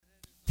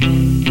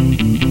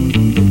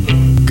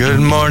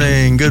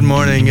Good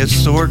morning.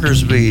 It's the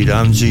Workers Beat.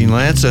 I'm Gene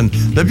Lance, and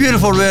the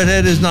beautiful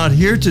redhead is not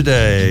here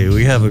today.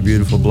 We have a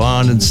beautiful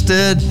blonde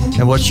instead.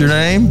 And what's your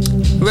name?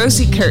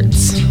 Rosie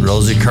Kurtz.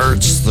 Rosie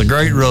Kurtz, the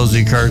great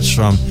Rosie Kurtz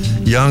from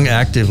Young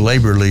Active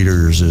Labor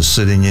Leaders is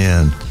sitting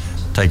in,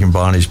 taking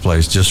Bonnie's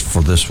place just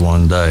for this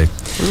one day.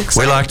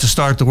 We like to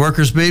start the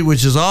Workers Beat,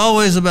 which is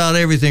always about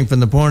everything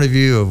from the point of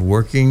view of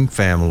working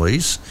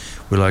families.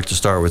 We like to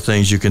start with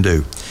things you can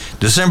do.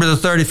 December the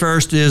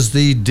 31st is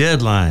the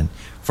deadline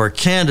for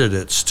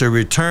candidates to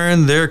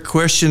return their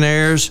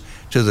questionnaires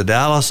to the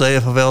Dallas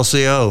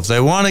AFL-CIO. If they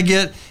want to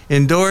get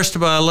endorsed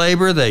by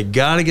labor, they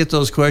got to get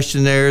those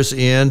questionnaires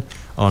in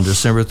on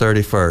December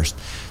 31st.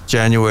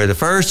 January the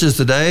 1st is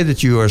the day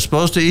that you are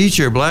supposed to eat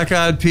your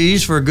black-eyed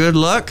peas for good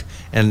luck,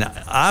 and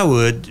I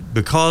would,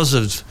 because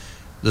of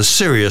the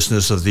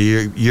seriousness of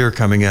the year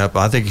coming up,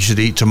 I think you should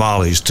eat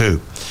tamales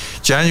too.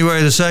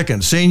 January the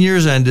 2nd,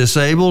 seniors and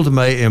disabled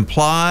may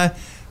apply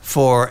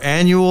for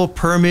annual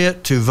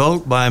permit to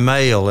vote by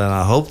mail, and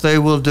I hope they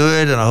will do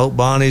it, and I hope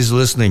Bonnie's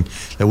listening,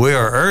 that we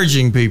are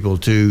urging people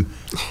to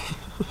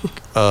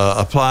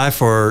apply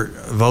for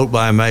vote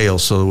by mail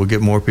so that we'll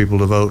get more people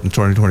to vote in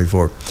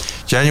 2024.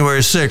 January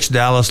 6th,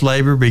 Dallas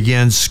Labor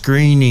begins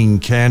screening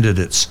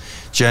candidates.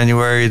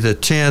 January the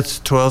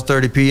 10th,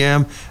 12:30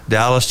 p.m.,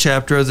 Dallas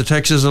chapter of the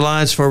Texas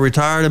Alliance for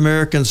Retired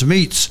Americans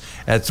meets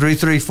at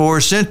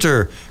 334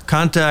 Center.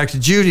 Contact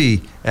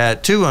Judy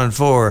at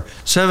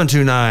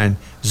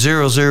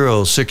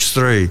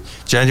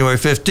 214-729-0063. January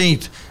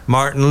 15th,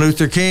 Martin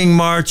Luther King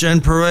March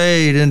and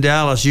Parade in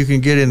Dallas. You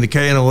can get in the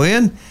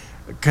KNON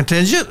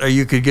contingent, or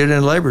you could get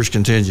in labor's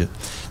contingent.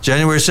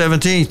 January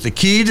 17th, the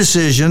key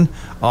decision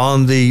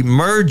on the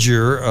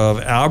merger of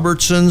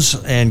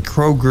Albertsons and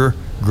Kroger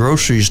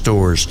grocery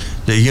stores.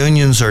 The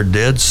unions are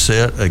dead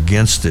set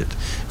against it.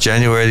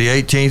 January the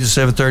 18th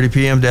at 7:30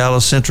 p.m.,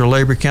 Dallas Central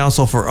Labor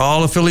Council for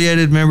all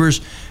affiliated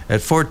members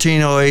at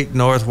 1408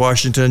 North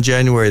Washington.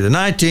 January the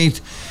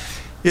 19th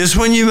is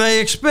when you may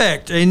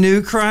expect a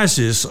new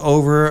crisis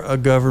over a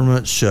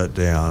government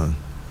shutdown.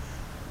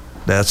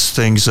 That's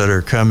things that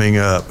are coming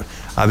up.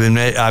 I've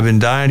been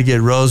dying to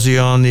get Rosie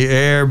on the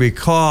air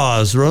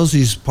because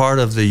Rosie's part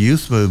of the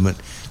youth movement,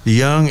 the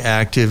Young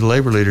Active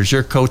Labor Leaders.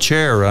 You're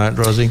co-chair, right,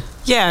 Rosie?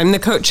 Yeah, I'm the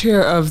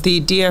co-chair of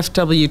the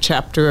DFW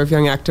chapter of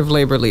Young Active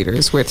Labor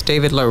Leaders with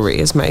David Lowry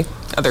as my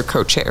other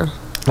co-chair.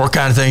 What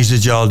kind of things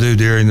did y'all do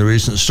during the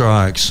recent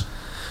strikes?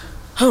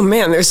 Oh,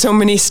 man, there's so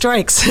many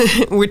strikes.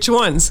 Which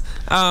ones?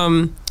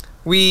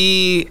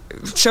 We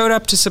showed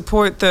up to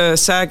support the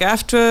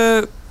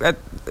SAG-AFTRA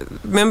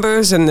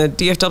members in the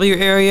DFW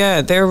area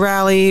at their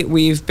rally.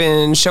 We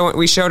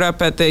showed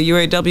up at the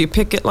UAW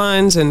picket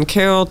lines in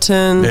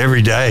Carrollton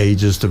every day,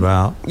 just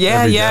about.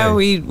 Yeah.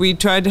 We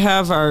tried to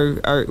have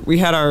we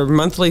had our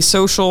monthly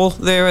social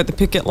there at the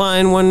picket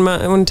line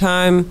one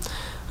time.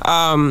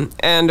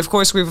 And of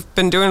course, we've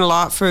been doing a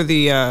lot for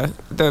the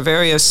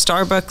various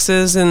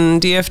Starbuckses in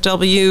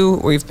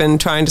DFW. We've been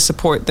trying to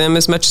support them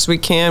as much as we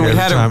can.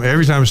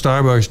 Every time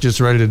Starbucks gets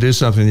ready to do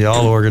something,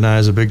 y'all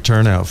organize a big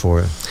turnout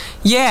for it.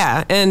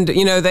 Yeah, and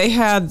they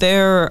had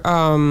their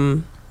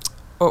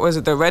what was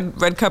it? The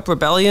Red Cup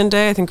Rebellion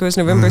Day. I think it was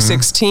November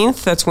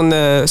 16th. That's when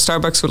the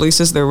Starbucks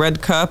releases their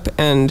Red Cup,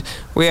 and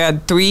we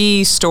had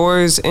 3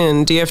 stores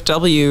in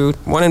DFW,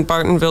 one in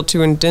Bartonville,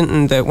 2 in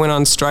Denton, that went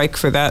on strike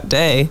for that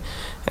day.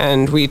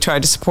 And we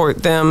tried to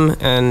support them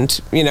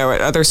and,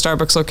 at other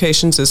Starbucks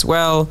locations as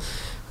well,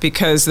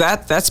 because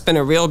that's been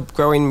a real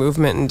growing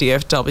movement in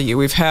DFW.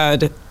 We've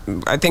had,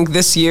 I think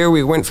this year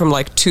we went from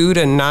 2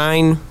 to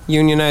 9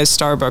 unionized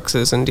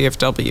Starbuckses in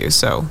DFW.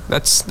 So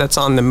that's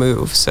on the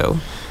move. So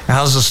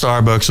how's the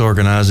Starbucks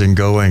organizing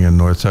going in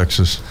North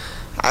Texas?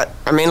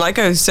 I mean, like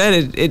I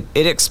said, it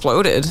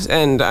exploded,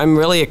 and I'm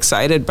really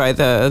excited by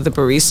the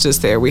baristas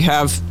there. We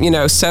have,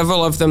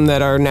 several of them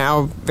that are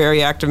now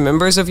very active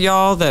members of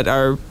y'all that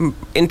are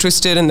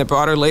interested in the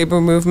broader labor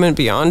movement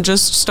beyond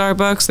just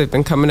Starbucks. They've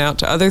been coming out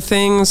to other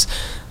things,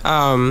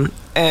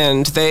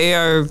 and they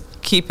are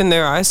keeping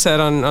their eyes set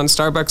on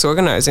Starbucks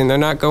organizing. They're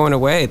not going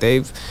away.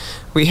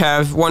 We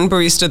have one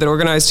barista that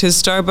organized his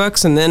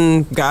Starbucks and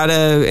then got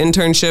an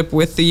internship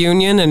with the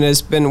union and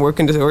has been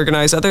working to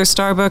organize other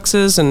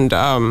Starbuckses. And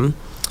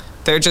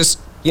they're just,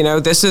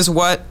 this is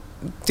what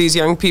these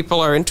young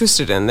people are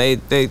interested in.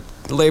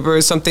 Labor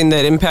is something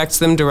that impacts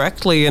them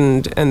directly,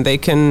 and they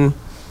can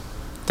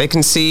see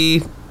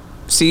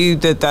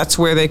that that's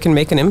where they can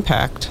make an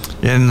impact.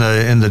 In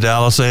the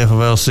Dallas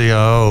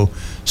AFL-CIO,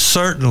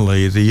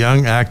 certainly the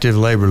Young Active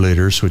Labor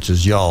Leaders, which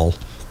is y'all,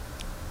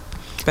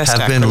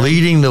 have been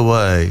leading the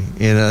way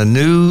in a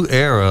new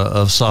era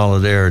of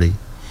solidarity.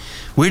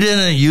 We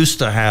didn't used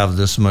to have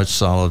this much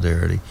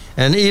solidarity.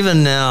 And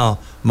even now,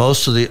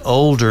 most of the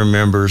older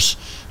members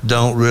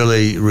don't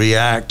really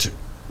react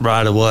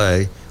right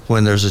away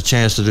when there's a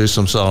chance to do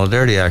some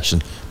solidarity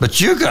action.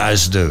 But you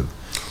guys do.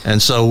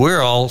 And so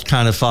we're all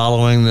kind of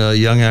following the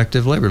Young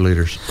Active Labor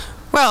Leaders.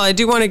 Well, I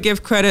do want to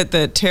give credit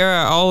that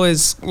Tara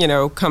always,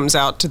 comes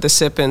out to the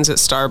sip-ins at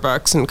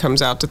Starbucks and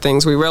comes out to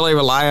things. We really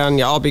rely on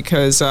y'all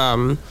because,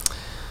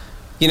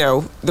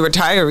 the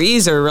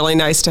retirees are really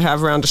nice to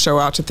have around to show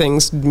out to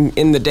things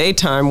in the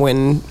daytime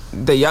when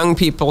the young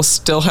people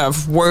still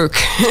have work.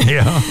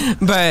 Yeah.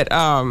 But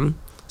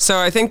so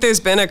I think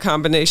there's been a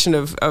combination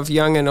of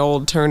young and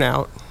old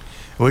turnout.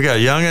 We got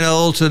young and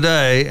old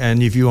today,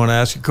 and if you want to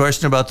ask a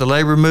question about the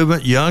labor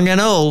movement, young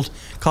and old,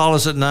 call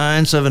us at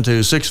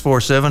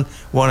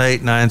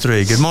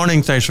 972-647-1893. Good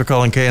morning. Thanks for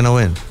calling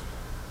KNON.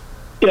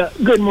 Yeah,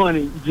 good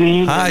morning,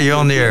 Gene. Hi, you're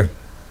on the air.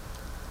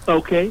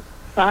 Okay.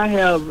 I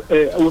have,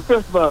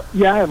 first of all,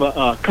 I have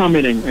a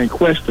comment and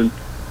question,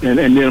 and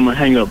then I'm going to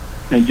hang up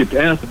and get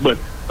the answer. But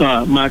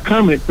my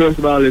comment, first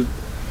of all, is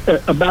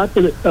about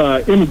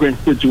the immigrant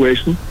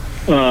situation.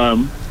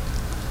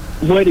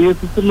 What is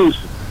the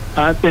solution?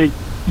 I think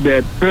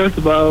that, first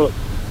of all,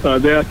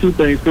 there are two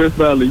things. First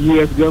of all, the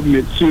U.S.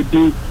 government should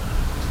do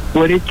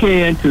what it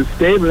can to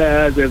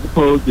stabilize as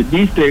opposed to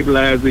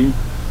destabilizing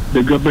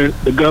the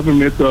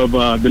governments of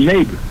the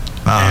neighbors.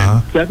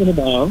 Uh-huh. And second of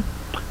all,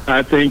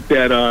 I think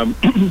that a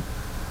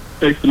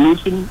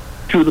solution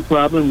to the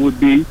problem would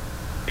be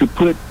to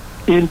put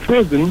in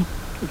prison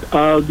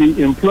all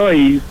the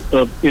employees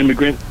of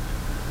immigrants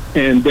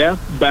and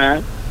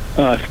thereby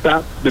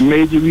stop the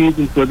major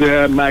reason for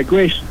their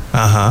migration.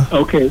 Uh-huh.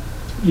 Okay.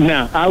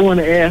 Now, I want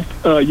to ask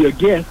your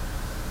guest,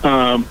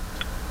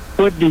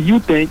 what do you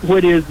think,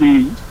 what is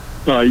the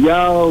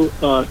y'all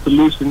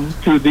solution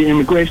to the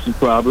immigration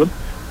problem?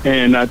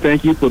 And I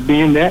thank you for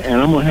being there,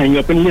 and I'm going to hang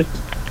up and listen.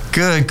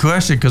 Good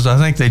question, because I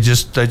think they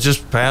just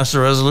passed a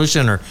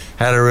resolution or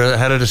had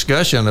a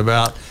discussion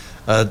about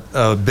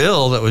a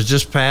bill that was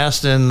just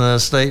passed in the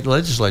state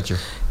legislature.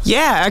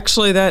 Yeah,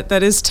 actually,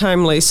 that is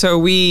timely.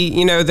 So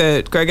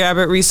that Greg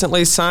Abbott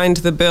recently signed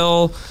the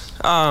bill.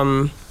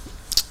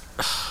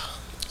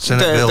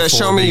 Senate Bill 4B. The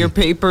Show Me Your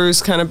Papers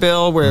kind of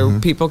bill where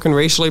people can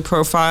racially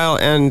profile,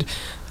 and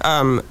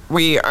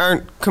we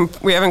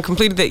haven't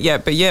completed it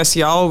yet. But yes,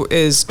 y'all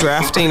is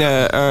drafting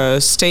a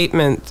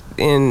statement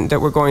that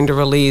we're going to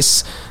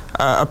release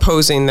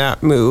opposing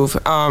that move.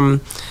 I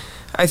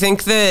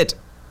think that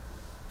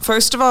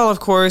first of all, of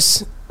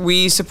course,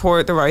 we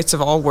support the rights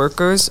of all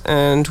workers,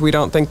 and we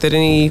don't think that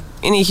any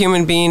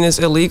human being is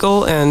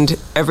illegal, and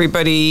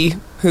everybody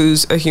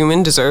who's a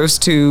human deserves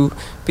to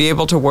be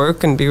able to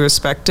work and be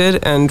respected.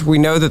 And we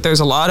know that there's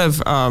a lot of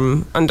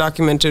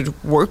undocumented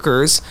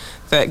workers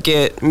that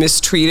get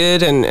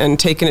mistreated and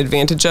taken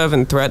advantage of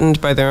and threatened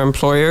by their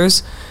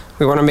employers.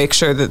 We want to make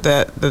sure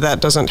that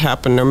doesn't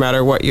happen, no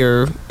matter what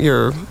your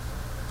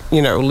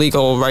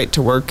legal right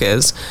to work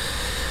is.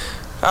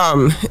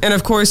 And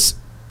of course,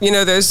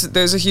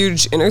 there's a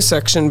huge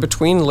intersection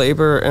between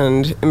labor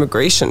and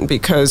immigration,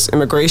 because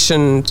immigrants,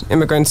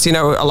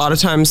 a lot of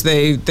times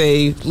they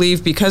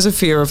leave because of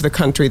fear of the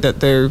country that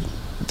they're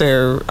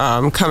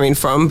coming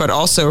from, but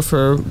also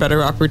for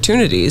better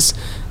opportunities,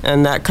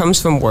 and that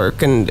comes from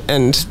work and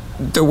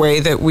the way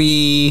that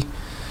we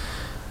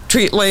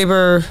treat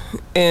labor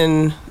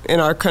in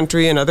our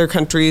country and other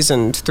countries,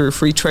 and through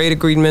free trade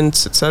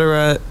agreements,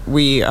 etc.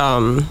 We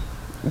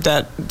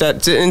that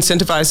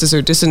incentivizes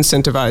or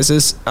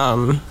disincentivizes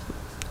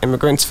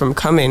immigrants from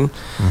coming.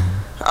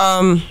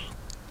 Mm-hmm.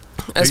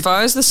 As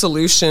far as the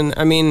solution,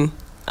 I mean,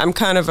 I'm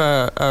kind of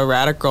a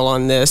radical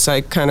on this.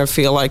 I kind of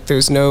feel like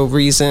there's no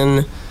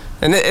reason,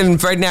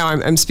 and right now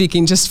I'm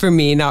speaking just for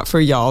me, not for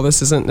y'all.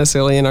 This isn't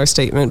necessarily in our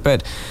statement,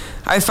 but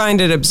I find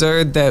it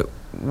absurd that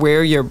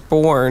where you're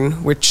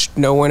born, which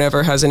no one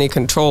ever has any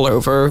control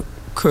over,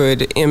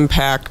 could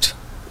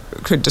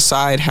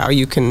decide how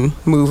you can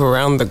move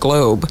around the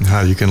globe.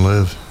 How you can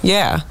live.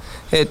 Yeah.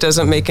 It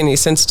doesn't make any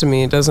sense to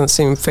me. It doesn't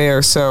seem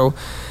fair. So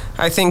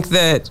I think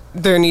that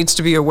there needs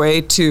to be a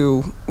way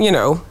to,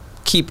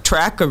 keep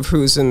track of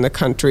who's in the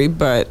country,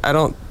 but I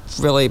don't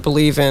really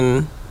believe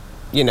in,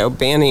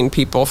 banning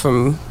people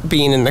from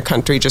being in the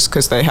country just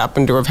because they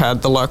happen to have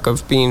had the luck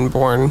of being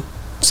born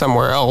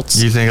somewhere else.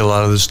 Do you think a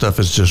lot of this stuff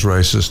is just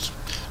racist?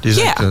 Do you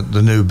think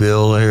the new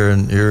bill here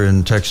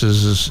in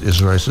Texas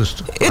is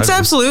racist? It's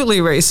absolutely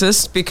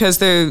racist, because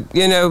they're,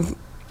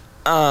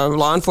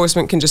 law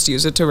enforcement can just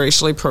use it to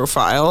racially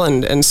profile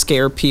and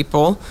scare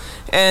people.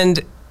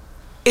 And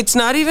it's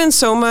not even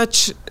so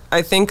much,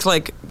 I think,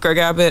 like Greg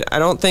Abbott, I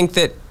don't think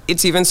that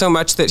it's even so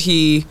much that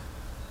he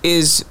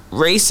is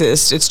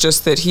racist. It's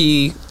just that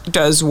he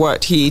does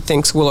what he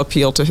thinks will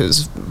appeal to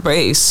his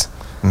base.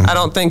 Mm-hmm. I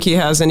don't think he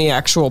has any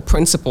actual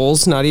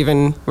principles, not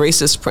even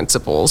racist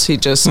principles. He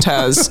just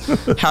has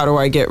how do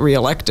I get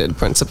reelected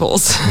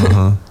principles.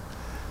 Uh-huh.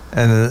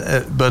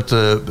 And but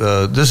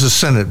this is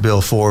Senate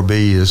Bill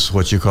 4B is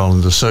what you call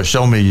it, the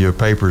Show Me Your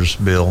Papers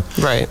bill.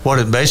 Right. What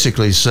it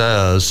basically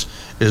says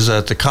is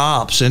that the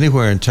cops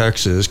anywhere in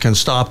Texas can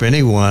stop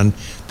anyone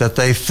that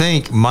they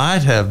think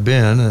might have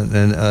been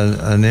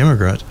an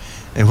immigrant,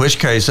 in which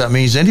case that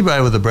means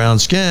anybody with a brown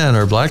skin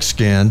or black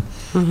skin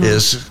mm-hmm.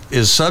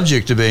 is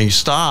subject to being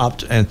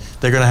stopped, and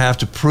they're going to have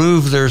to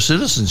prove their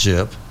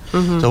citizenship.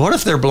 Mm-hmm. So what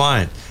if they're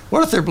blind?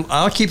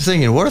 I'll keep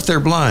thinking, what if they're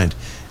blind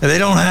and they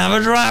don't have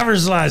a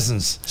driver's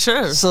license?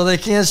 Sure. So they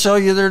can't show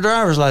you their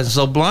driver's license.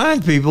 So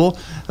blind people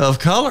of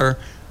color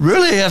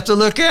really have to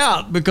look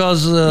out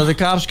because the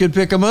cops could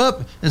pick them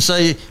up and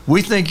say,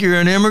 we think you're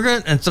an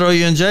immigrant, and throw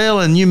you in jail,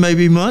 and you may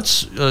be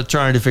months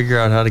trying to figure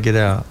out how to get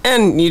out.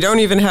 And you don't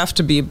even have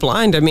to be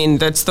blind. I mean,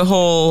 that's the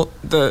whole,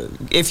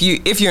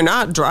 if you're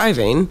not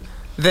driving,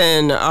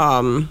 then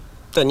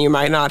you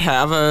might not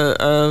have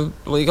a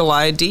legal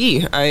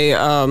ID.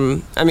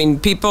 I mean,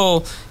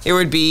 people, it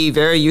would be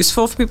very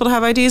useful for people to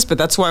have IDs, but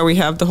that's why we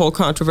have the whole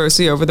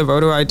controversy over the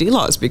voter ID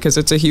laws, because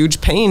it's a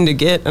huge pain to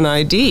get an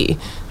ID,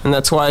 and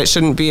that's why it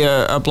shouldn't be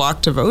a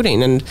block to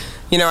voting. And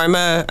I'm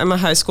a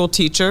high school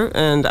teacher,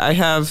 and I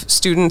have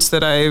students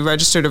that I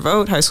register to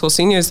vote, high school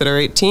seniors that are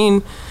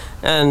 18,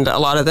 and a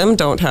lot of them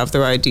don't have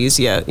their IDs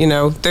yet.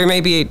 They may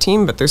be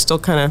 18, but they're still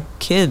kind of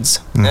kids,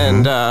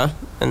 and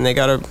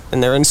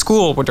they're in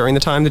school during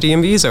the time the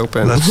DMV is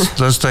open.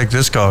 Let's take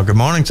this call. Good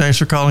morning. Thanks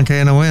for calling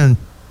KNON.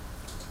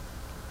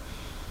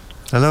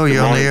 Hello, you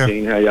on the air?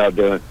 Gene. How y'all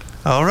doing?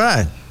 All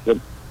right. Good.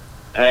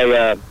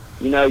 Hey,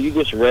 you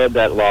just read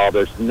that law.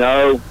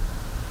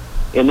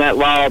 In that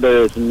law,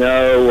 there's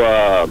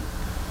no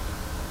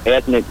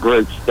ethnic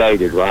group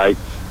stated, right?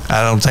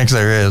 I don't think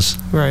there is.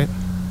 Right.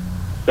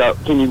 So,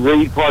 can you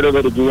read part of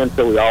it again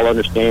so we all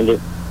understand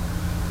it?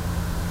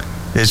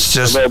 It's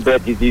just a little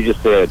bit that you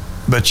just said.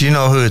 But you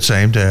know who it's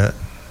aimed at.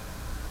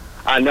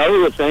 I know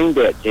who it's aimed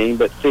at, Gene,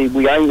 but see,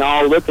 we ain't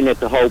all looking at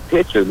the whole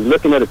picture. We're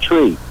looking at a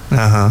tree.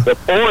 The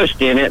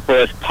forest in it for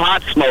us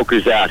pot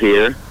smokers out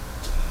here.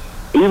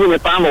 Even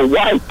if I'm a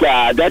white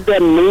guy, that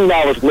doesn't mean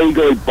I was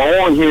legally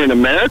born here in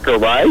America,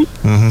 right?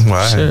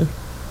 Right. Sure.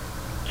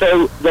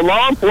 So the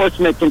law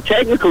enforcement can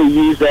technically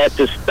use that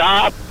to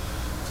stop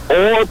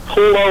or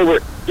pull over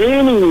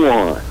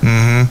anyone.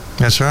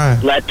 That's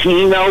right.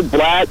 Latino,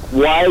 black,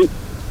 white,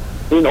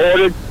 in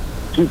order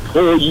to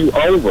pull you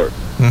over.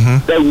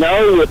 They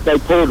know if they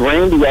pulled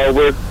Randy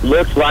over,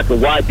 looks like a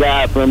white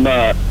guy from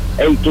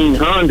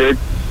 1800,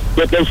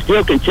 but they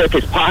still can check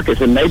his pockets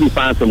and maybe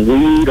find some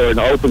weed or an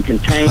open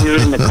container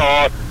in the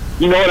car.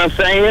 You know what I'm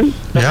saying?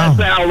 Yeah.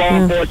 That's how law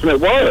enforcement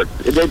works.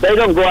 They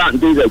don't go out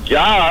and do their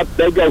job.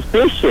 They go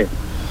fishing.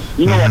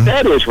 You know what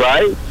that is,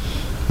 right?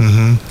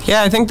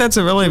 Yeah, I think that's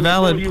a really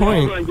valid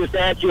point. And just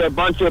ask you a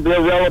bunch of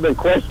irrelevant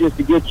questions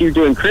to get you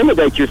to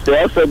incriminate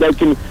yourself so they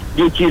can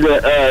get you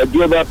to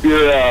give up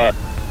your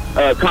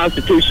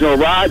constitutional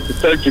right to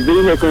search your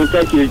vehicle and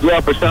take you to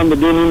jail for something that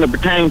didn't even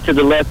pertain to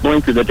the left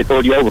blinker that they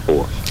pulled you over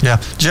for. Yeah.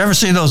 Did you ever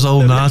see those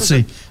old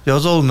Nazi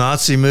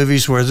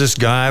movies where this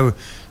guy from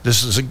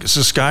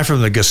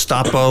the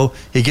Gestapo,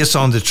 he gets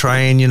on the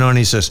train, and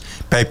he says,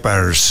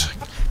 papers,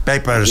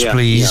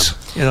 please.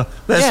 Yeah.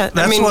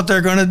 That's what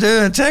they're going to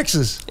do in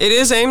Texas. It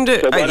is aimed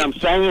at... So what I'm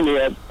saying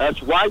is, us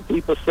white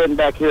people sitting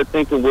back here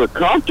thinking we're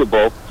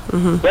comfortable,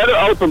 better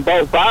open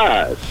both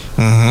eyes.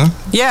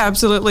 Yeah,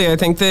 absolutely. I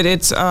think that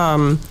it's...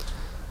 I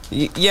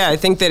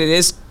think that it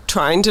is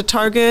trying to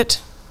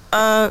target...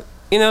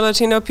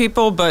 Latino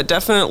people, but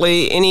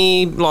definitely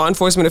any law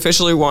enforcement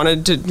official who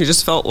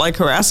just felt like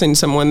harassing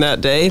someone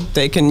that day,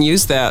 they can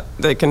use that.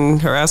 They can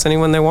harass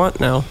anyone they want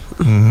now.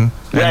 And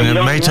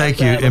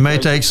it may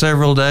take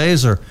several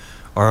days or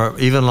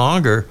even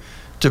longer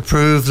to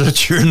prove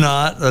that you're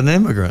not an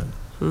immigrant.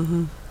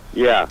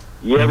 Yeah.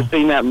 You ever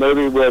seen that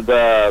movie with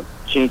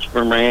Cheech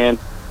Moran,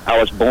 I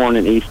Was Born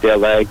in East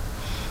L.A.?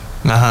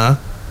 Yeah,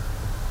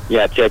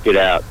 check it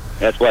out.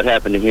 That's what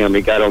happened to him.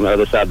 He got on the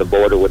other side of the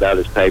border without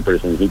his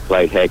papers, and he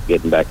played heck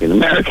getting back in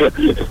America.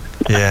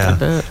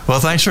 Yeah. Well,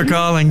 thanks for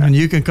calling, and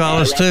you can call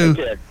us too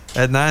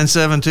at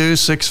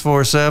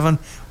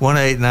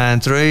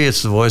 972-647-1893.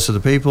 It's the voice of the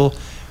people.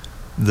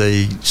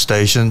 The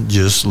station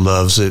just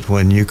loves it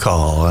when you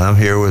call. I'm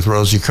here with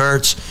Rosie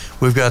Kurtz.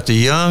 We've got the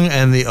young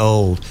and the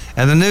old,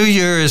 and the new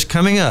year is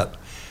coming up.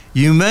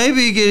 You may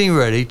be getting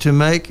ready to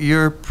make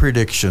your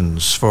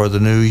predictions for the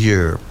new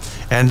year.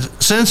 And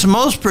since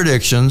most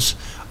predictions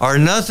are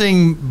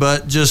nothing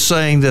but just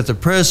saying that the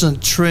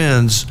present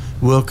trends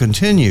will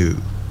continue.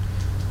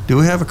 Do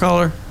we have a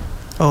caller?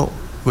 Oh,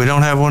 we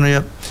don't have one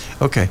yet?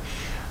 Okay.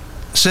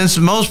 Since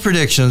most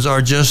predictions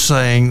are just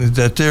saying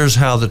that there's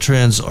how the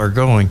trends are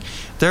going,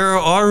 there are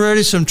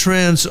already some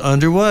trends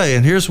underway.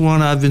 And here's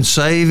one I've been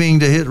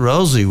saving to hit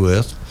Rosie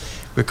with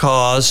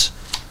because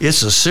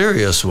it's a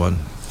serious one.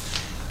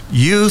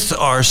 Youth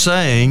are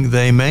saying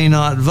they may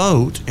not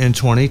vote in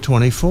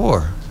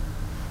 2024.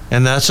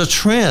 And that's a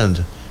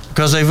trend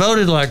because they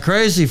voted like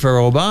crazy for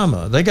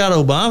Obama. They got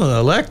Obama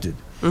elected.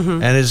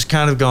 And it's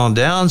kind of gone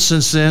down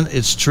since then.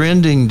 It's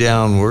trending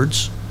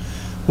downwards.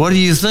 What do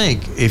you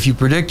think? If you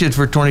predicted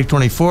for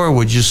 2024,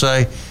 would you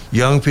say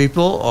young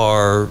people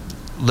are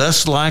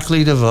less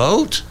likely to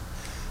vote?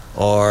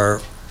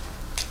 Or...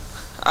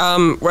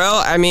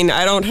 well, I mean,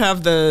 I don't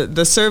have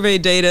the survey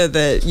data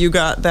that you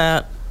got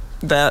that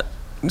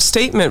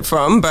statement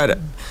from, but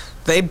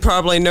they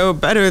probably know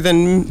better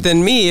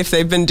than me if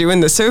they've been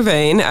doing the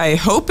surveying. I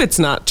hope it's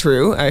not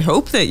true. I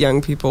hope that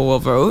young people will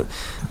vote,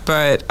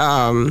 but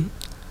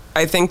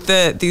I think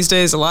that these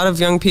days a lot of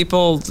young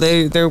people,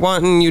 they're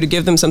wanting you to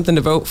give them something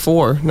to vote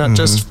for, not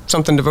just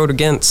something to vote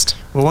against.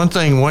 Well,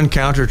 one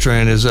counter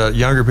trend is that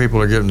younger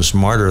people are getting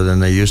smarter than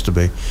they used to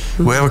be.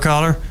 We have a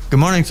caller. Good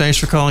morning. Thanks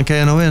for calling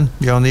KNON.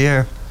 You're on the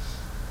air.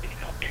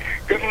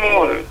 Good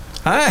morning.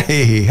 Hi.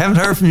 Haven't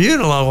heard from you in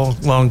a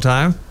long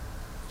time.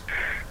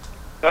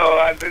 No,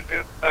 I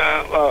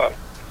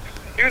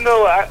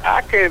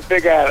can't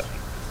figure out.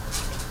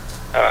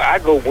 I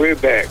go way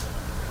back.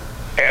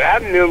 And I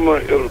remember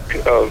a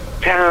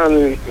town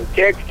in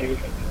Texas,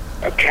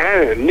 a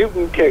county in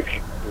Newton,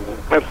 Texas,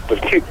 in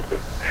particular.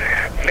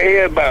 They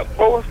had about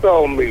 4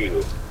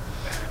 sawmills.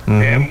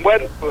 And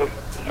what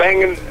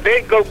banging,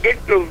 they go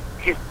get those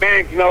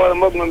Hispanics and all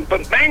them up and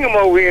bang them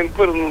over here and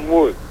put them in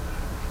wood.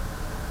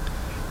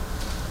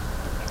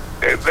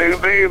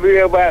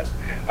 They about,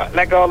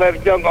 like all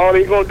that junk, all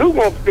they're going to do,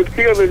 going to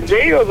kill in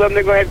jail or something.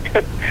 They're going to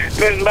have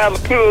to let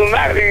them pull them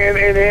out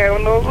there and they have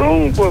no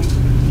room for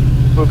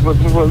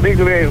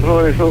legal aid,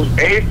 so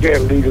age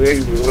got legal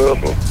aid as well.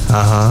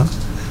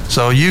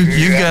 So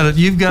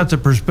you've got the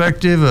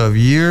perspective of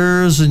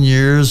years and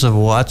years of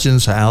watching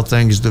how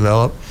things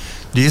develop.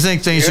 Do you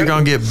think things are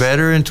going to get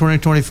better in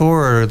 2024,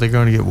 or are they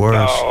going to get worse?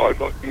 No, it's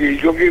going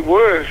to get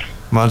worse.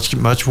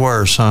 Much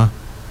worse, huh?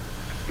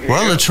 Yeah.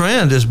 Well, the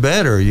trend is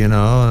better.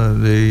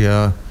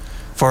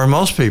 For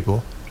most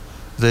people,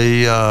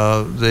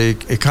 the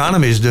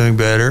economy is doing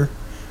better.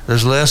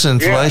 There's less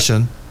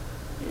inflation.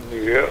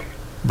 Yeah.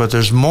 But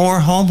there's more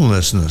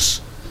homelessness.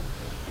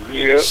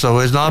 Yep. So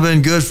it's not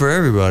been good for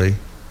everybody.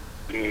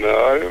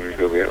 No, it's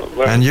going to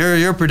be. And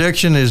your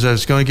prediction is that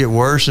it's going to get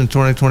worse in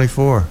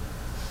 2024.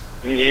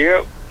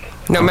 Yep.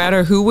 No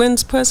matter who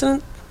wins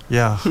president?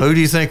 Yeah. Who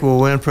do you think will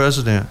win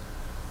president?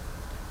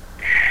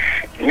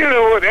 You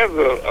know what? That's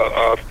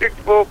a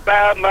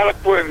 $64,000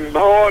 question.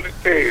 Hard to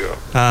tell.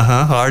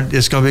 Hard.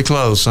 It's going to be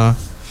close, huh?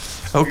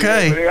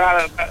 Okay.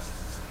 Yeah,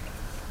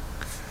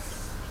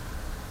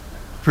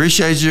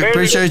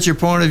 Appreciate your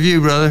point of view,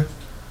 brother.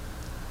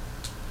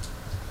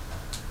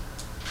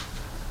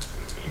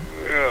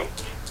 Yeah.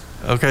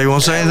 Okay, you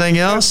want to say anything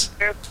else?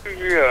 Yeah.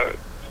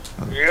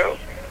 Yeah.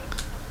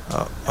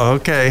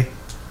 Okay.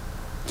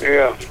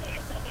 Yeah.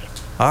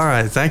 All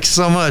right. Thank you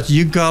so much.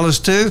 You can call us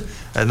too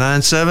at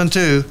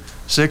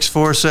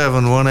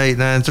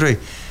 972-647-1893.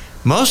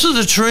 Most of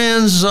the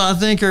trends, I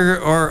think,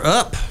 are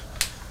up.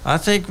 I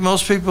think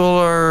most people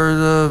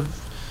are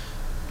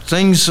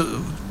things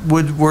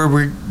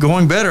were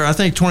going better. I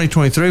think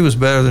 2023 was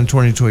better than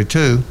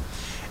 2022,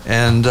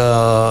 and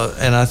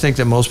I think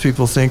that most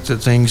people think that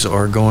things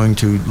are going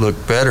to look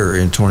better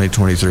in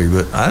 2023.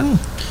 But I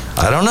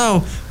don't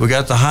know. We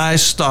got the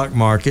highest stock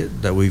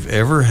market that we've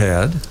ever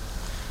had.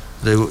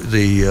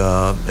 The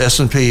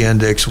S&P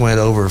index went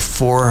over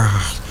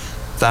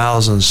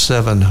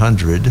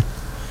 4,700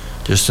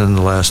 just in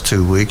the last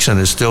 2 weeks, and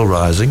it's still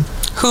rising.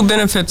 Who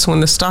benefits when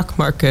the stock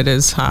market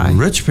is high?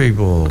 Rich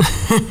people.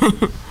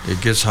 It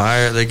gets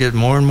higher. They get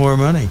more and more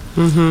money.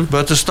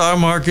 But the stock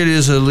market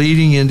is a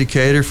leading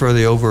indicator for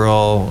the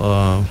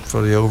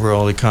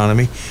overall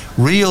economy.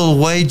 Real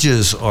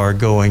wages are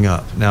going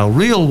up. Now,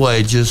 real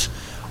wages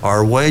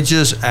are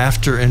wages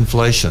after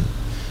inflation,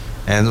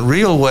 and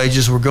real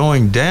wages were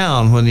going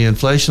down when the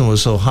inflation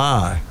was so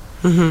high.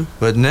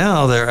 But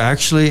now they're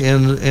actually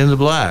in the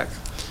black.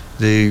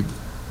 The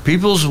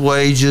people's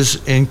wages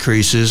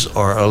increases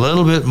are a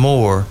little bit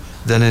more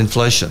than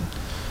inflation.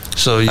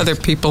 So other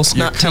people's,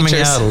 you're not coming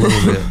teachers. out a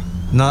little bit.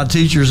 Not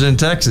teachers in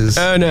Texas.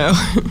 Oh, no.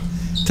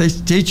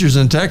 Teachers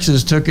in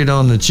Texas took it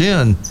on the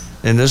chin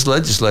in this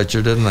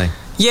legislature, didn't they?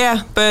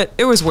 Yeah, but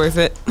it was worth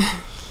it.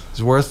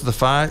 It's worth the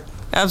fight?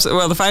 Absolutely.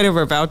 Well, the fight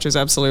over vouchers,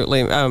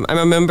 absolutely. I'm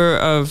a member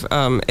of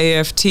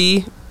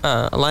AFT,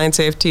 Alliance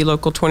AFT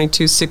Local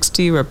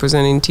 2260,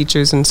 representing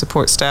teachers and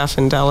support staff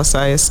in Dallas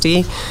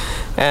ISD.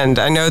 And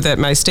I know that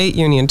my state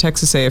union,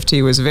 Texas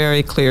AFT, was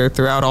very clear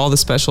throughout all the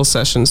special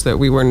sessions that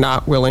we were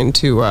not willing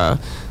to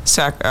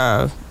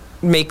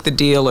make the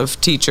deal of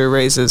teacher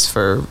raises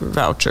for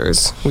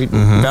vouchers.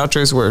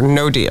 Vouchers were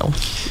no deal.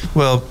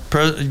 Well,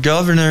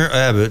 Governor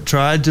Abbott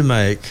tried to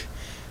make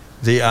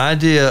the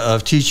idea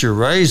of teacher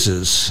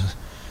raises,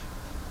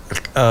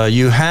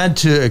 you had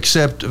to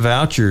accept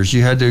vouchers.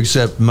 You had to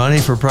accept money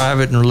for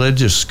private and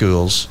religious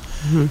schools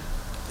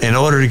in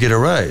order to get a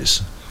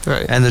raise.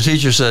 Right. And the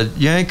teacher said,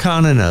 you ain't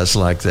conning us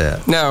like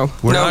that. No.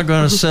 We're not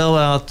going to sell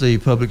out the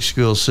public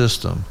school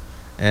system.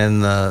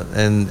 And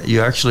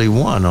you actually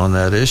won on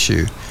that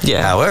issue.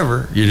 Yeah.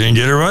 However, you didn't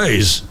get a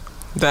raise.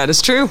 That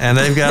is true. And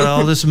they've got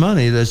all this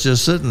money that's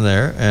just sitting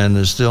there, and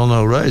there's still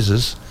no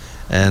raises.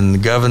 And the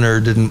governor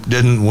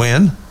didn't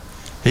win.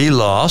 He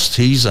lost.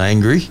 He's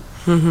angry.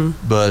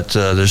 But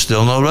there's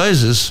still no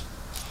raises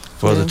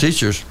for the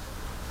teachers.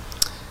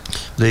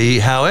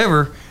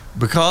 However,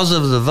 because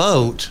of the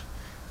vote,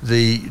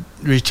 the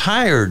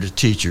retired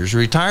teachers,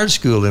 retired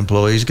school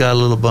employees got a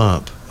little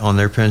bump on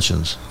their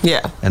pensions.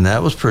 Yeah. And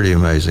that was pretty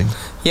amazing.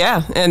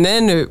 Yeah, and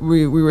then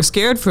we were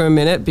scared for a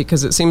minute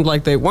because it seemed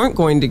like they weren't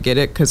going to get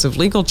it because of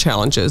legal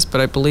challenges,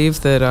 but I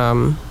believe that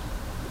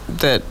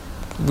that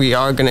we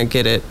are going to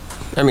get it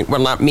I mean, well,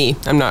 not me.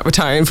 I'm not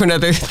retiring for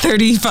another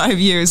 35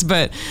 years,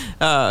 but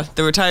the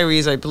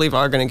retirees, I believe,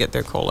 are going to get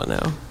their COLA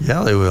now.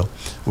 Yeah, they will.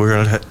 We're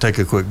going to take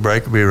a quick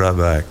break. We'll be right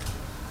back.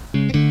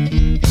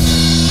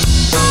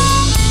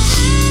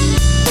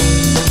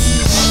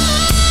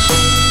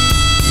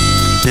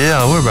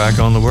 Yeah, we're back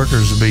on the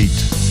Workers Beat.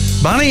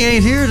 Bonnie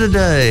ain't here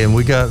today, and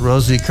we got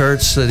Rosie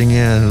Kurtz sitting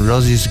in.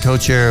 Rosie's the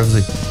co-chair of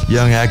the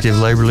Young Active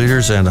Labor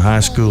Leaders and a high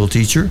school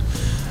teacher.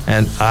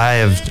 And I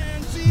have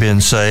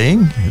been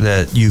saying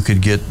that you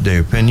could get the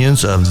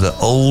opinions of the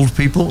old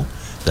people,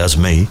 that's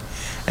me,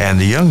 and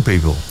the young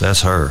people,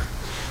 that's her.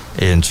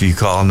 And if you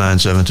call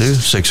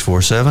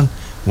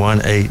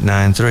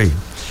 972-647-1893.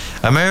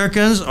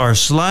 Americans are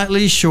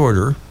slightly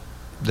shorter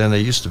than they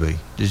used to be.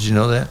 Did you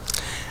know that?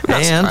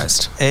 I'm not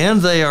surprised.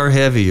 And they are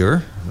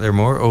heavier. They're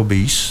more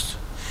obese.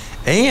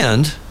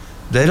 And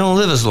they don't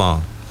live as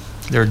long.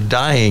 They're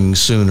dying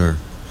sooner.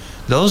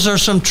 Those are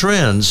some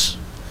trends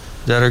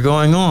that are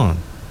going on.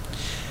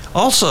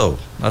 Also,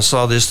 I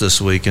saw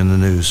this week in the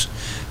news.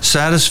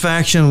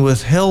 Satisfaction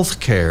with health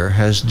care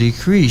has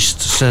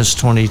decreased since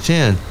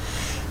 2010.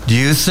 Do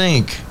you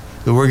think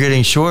that we're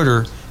getting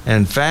shorter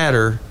and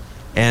fatter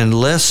and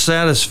less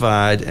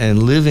satisfied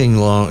and living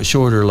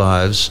shorter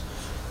lives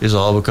is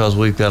all because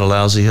we've got a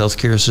lousy health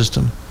care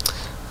system?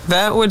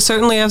 That would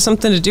certainly have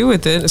something to do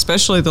with it,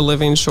 especially the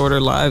living shorter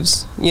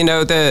lives. You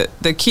know,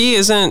 the key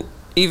isn't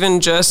even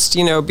just,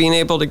 being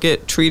able to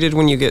get treated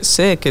when you get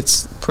sick.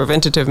 It's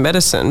preventative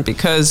medicine,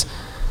 because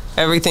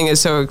everything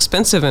is so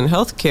expensive in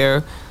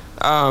healthcare.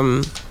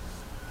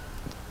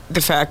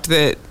 The fact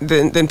that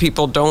then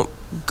people don't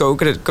go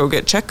get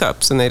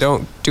checkups, and they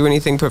don't do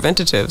anything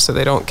preventative, so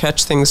they don't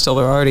catch things till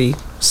they're already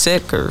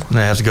sick, or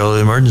they have to go to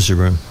the emergency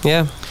room.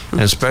 Yeah.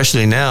 And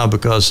especially now,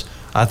 because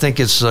I think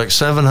it's like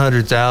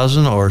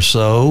 700,000 or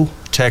so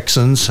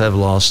Texans have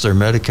lost their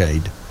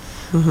Medicaid.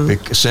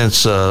 Mm-hmm.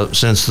 Since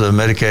the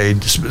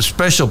Medicaid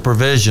special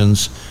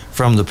provisions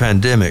from the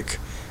pandemic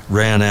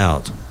ran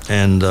out.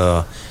 And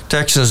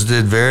Texans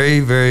did very,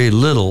 very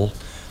little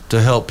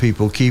to help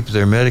people keep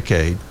their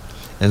Medicaid.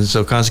 And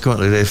so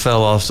consequently, they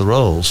fell off the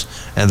rolls.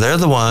 And they're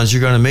the ones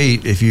you're going to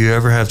meet if you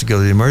ever have to go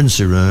to the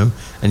emergency room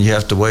and you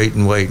have to wait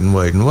and wait and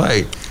wait and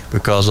wait,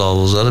 because all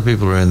those other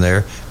people are in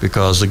there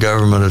because the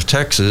government of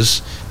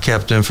Texas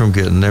kept them from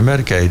getting their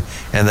Medicaid.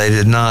 And they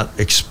did not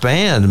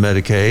expand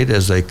Medicaid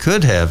as they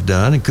could have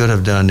done, and could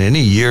have done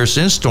any year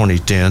since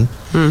 2010.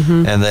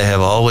 Mm-hmm. And they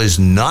have always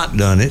not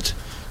done it,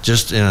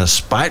 just in a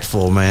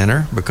spiteful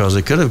manner, because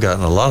they could have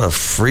gotten a lot of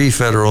free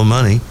federal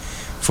money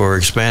for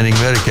expanding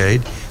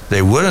Medicaid.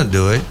 They wouldn't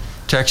do it.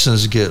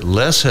 Texans get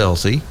less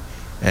healthy,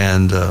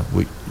 and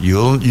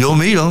you'll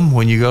meet them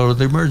when you go to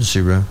the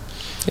emergency room.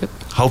 Yep.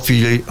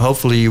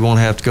 Hopefully you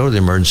won't have to go to the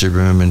emergency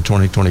room in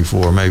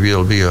 2024. Maybe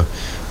it'll be a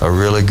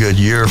really good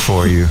year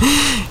for you.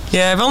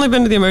 Yeah, I've only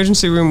been to the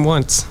emergency room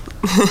once.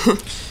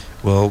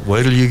 Well,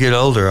 wait till you get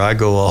older. I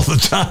go all the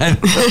time.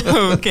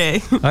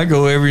 Okay. I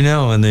go every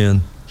now and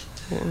then.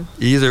 Yeah.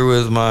 Either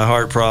with my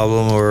heart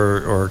problem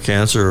or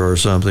cancer or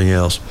something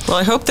else. Well,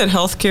 I hope that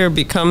healthcare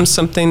becomes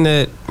something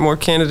that more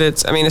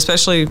candidates,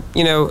 especially,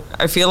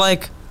 I feel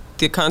like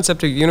the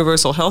concept of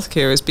universal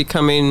healthcare is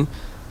becoming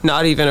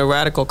not even a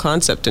radical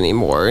concept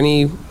anymore.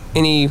 Any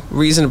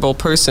reasonable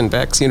person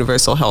backs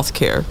universal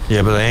healthcare.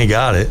 Yeah, but they ain't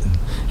got it.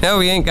 No,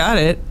 we ain't got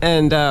it.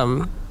 And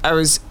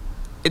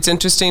it's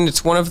interesting.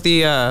 It's one of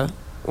the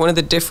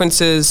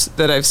differences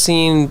that I've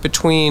seen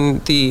between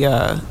the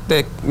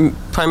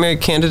primary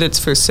candidates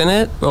for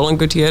Senate, Roland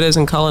Gutierrez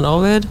and Colin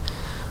Allred.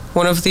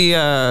 One of the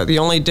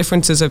only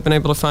differences I've been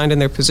able to find in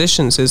their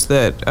positions is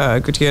that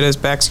Gutierrez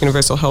backs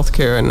universal health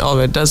care and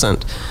Allred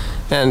doesn't.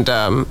 And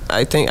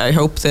I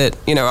hope that,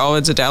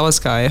 Allred's a Dallas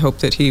guy. I hope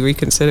that he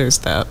reconsiders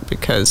that,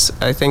 because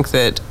I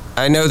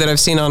know that I've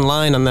seen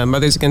online on the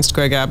Mothers Against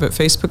Greg Abbott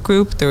Facebook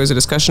group, there was a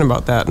discussion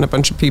about that, and a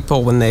bunch of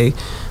people, when they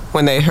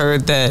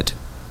heard that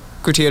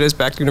Gutierrez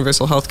backed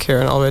universal health care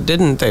and Allred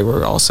didn't, they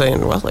were all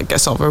saying, well, I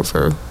guess I'll vote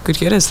for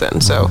Gutierrez then.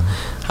 So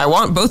I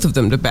want both of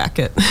them to back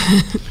it.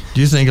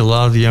 Do you think a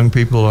lot of the young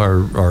people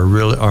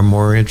are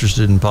more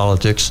interested in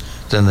politics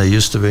than they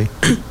used to be?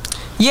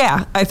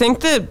 Yeah, I think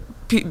that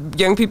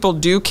young people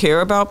do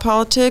care about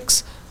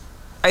politics.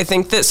 I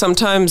think that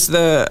sometimes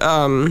the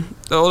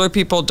older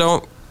people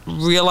don't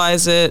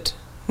realize it.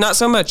 Not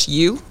so much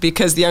you,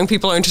 because the young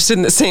people are interested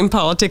in the same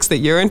politics that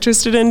you're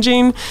interested in,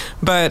 Gene,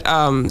 but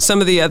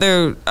some of the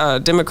other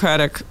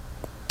Democratic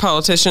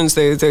politicians,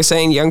 they're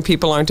saying young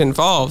people aren't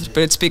involved,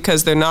 but it's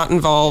because they're not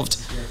involved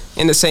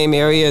in the same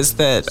areas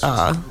that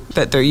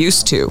they're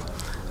used to,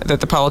 that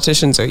the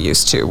politicians are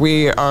used to.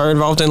 We are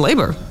involved in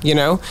labor,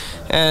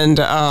 and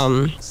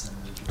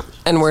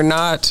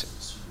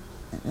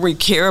we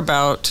care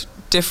about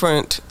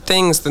different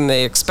things than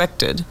they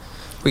expected.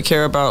 We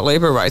care about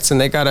labor rights, and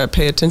they got to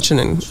pay attention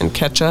and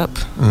catch up.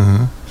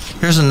 Mm-hmm.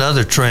 Here's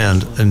another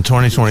trend. In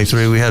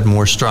 2023, we had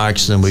more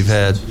strikes than we've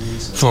had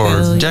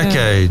for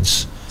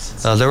decades.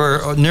 There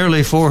were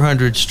nearly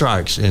 400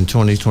 strikes in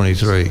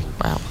 2023.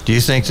 Wow. Do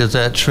you think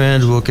that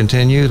trend will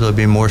continue? There'll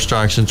be more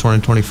strikes in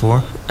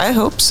 2024? I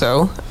hope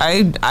so.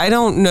 I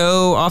don't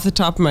know off the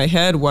top of my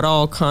head what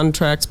all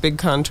big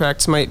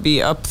contracts might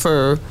be up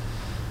for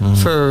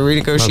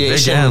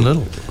renegotiation.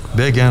 Well,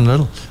 big and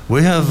little.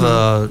 We have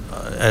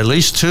at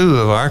least 2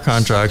 of our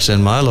contracts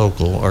in my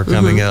local are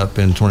coming up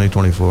in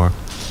 2024.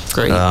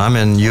 Great. I'm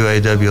in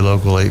UAW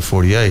Local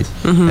 848,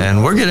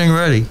 and we're getting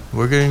ready.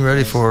 We're getting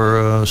ready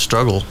for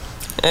struggle.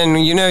 And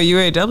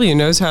UAW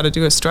knows how to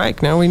do a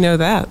strike. Now we know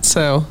that.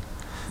 So.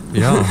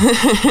 Yeah,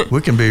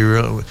 we can be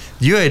real.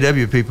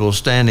 UAW people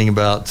standing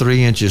about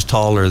 3 inches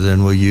taller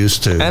than we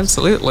used to.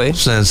 Absolutely.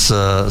 Since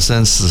the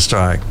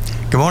strike.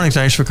 Good morning.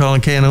 Thanks for calling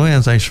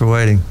KNON. Thanks for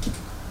waiting.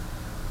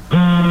 Good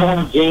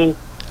morning, Gene.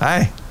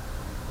 Hi.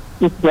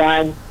 This is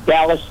Brian,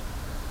 Dallas.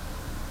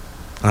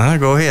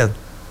 Go ahead.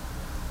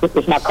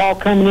 Is my call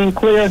coming in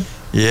clear?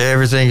 Yeah,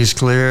 everything is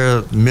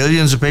clear.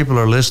 Millions of people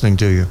are listening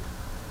to you.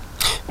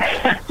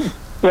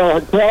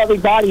 Well, tell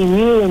everybody, and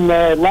you and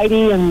the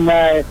lady and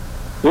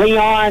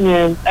Leon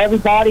and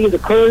everybody, the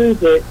crew,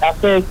 that I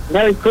said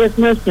Merry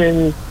Christmas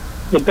and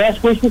the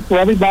best wishes for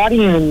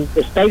everybody in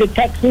the state of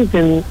Texas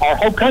and our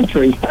whole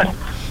country.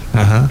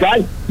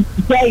 God,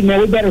 man,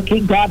 we better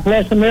keep God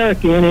Bless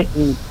America in it,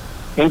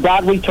 and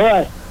God we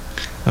trust.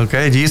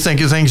 Okay. Do you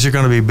think things are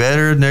going to be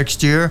better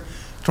next year,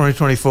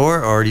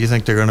 2024, or do you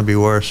think they're going to be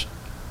worse?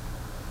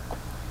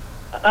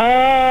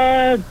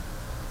 I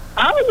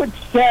would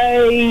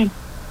say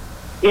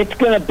it's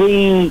going to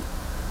be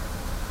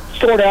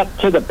sort of up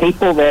to the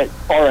people that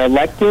are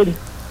elected,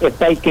 if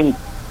they can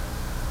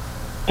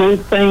do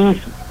things.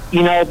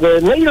 The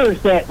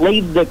leaders that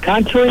lead the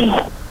country,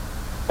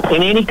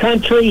 in any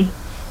country,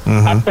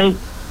 I think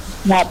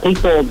why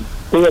people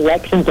do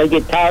elections, they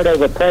get tired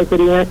of a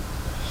president,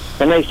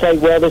 and they say,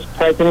 well, this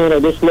president or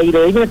this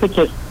leader, even if it's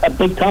just a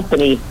big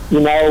company,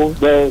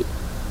 the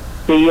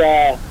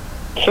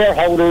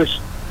shareholders,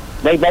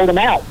 they vote them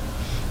out.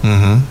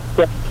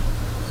 So,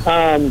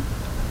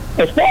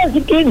 as far as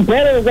it getting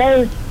better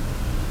goes,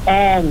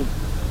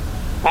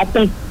 I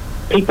think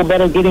people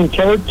better get in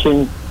church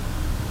and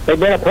they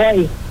better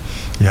pray.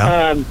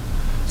 Yeah.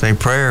 Think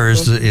prayer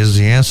is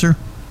the answer?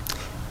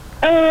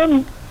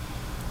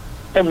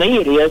 For me,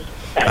 it is.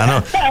 I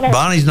know.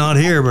 Bonnie's not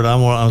here, but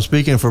I'm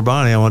speaking for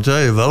Bonnie. I want to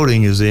tell you,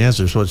 voting is the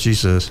answer. Is what she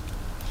says.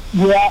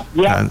 Yeah.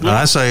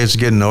 I say it's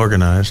getting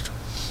organized.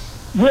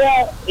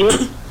 Well,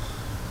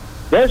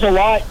 there's a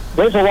lot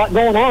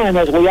going on,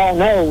 as we all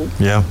know.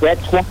 Yeah.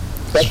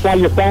 That's why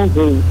your phones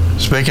are.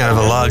 Speaking of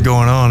a lot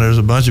going on, there's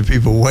a bunch of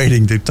people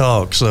waiting to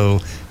talk. So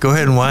go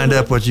ahead and wind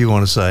up what you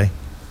want to say.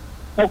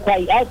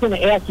 Okay, I was going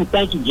to ask you.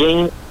 Thank you,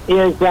 Gene.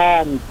 Is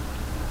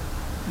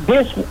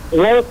this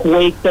work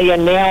week they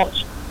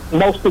announced,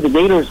 most of the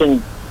dealers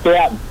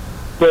throughout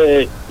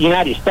the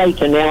United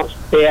States announced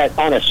that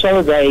on a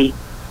survey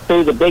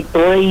through the Big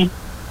Three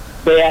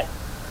that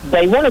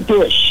they want to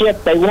do a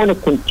shift. They want to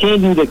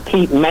continue to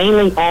keep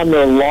mainly on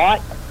their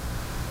lot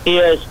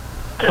is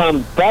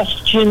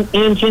combustion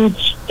engines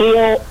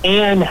still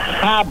and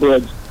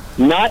hybrids,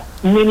 not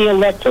mini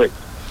electric.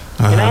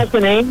 And I was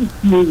going to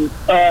ask you,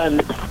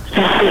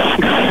 since this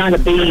could kind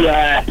of be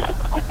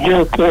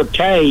your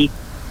forte,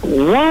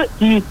 what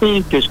do you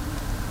think is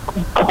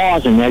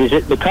causing that? Is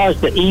it because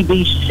the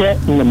EV's set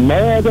in the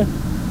mud?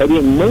 They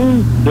didn't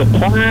move the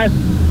price?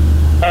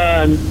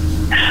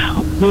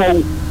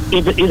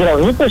 Is it our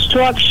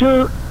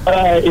infrastructure?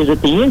 Is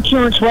it the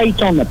insurance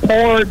rates on the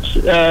parts?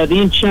 The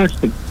insurance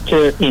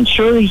to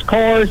insure these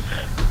cars?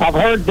 I've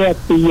heard that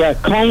the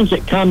claims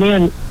that come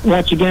in,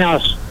 once again, I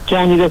was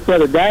telling you this the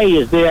other day,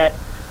 is that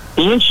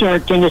the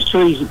insurance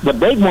industries, the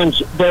big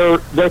ones,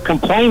 they're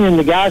complaining.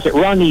 The guys that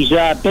run these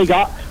big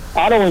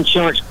auto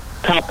insurance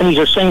companies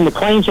are saying the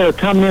claims that are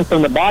coming in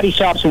from the body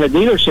shops and the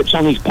dealerships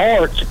on these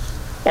parts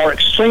are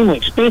extremely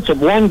expensive.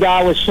 One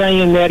guy was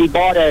saying that he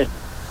bought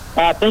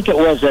I think it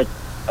was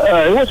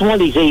one of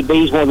these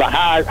EVs, one of the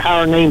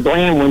higher name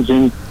brand ones,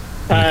 and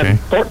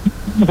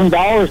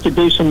 $14,000 to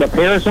do some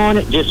repairs on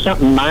it, just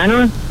something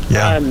minor.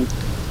 Yeah.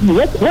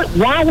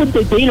 Why would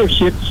the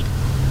dealerships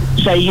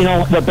say,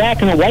 they're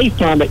backing away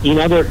from it?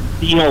 They're,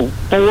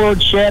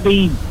 Ford,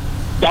 Chevy,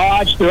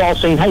 Dodge, they're all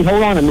saying, hey,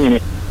 hold on a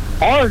minute.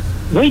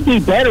 We do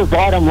better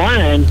bottom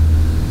line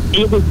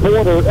every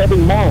quarter, every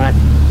month.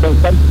 So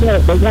they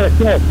want to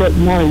sell a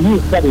certain amount of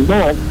units every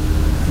month.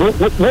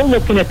 We're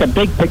looking at the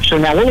big picture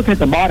now. We're looking at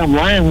the bottom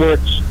line where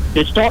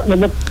it's starting to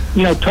look,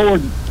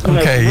 toward.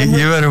 Okay,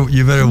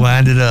 you better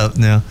wind it up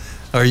now.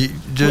 Are you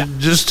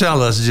just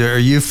tell us? Are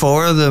you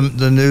for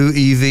the new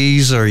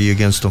EVs, or are you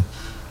against them?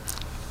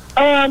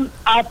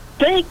 I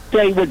think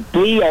they would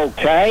be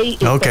okay.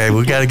 Okay,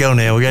 we got to go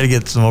now. We got to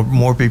get some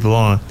more people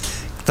on.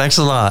 Thanks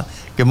a lot.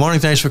 Good morning.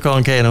 Thanks for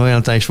calling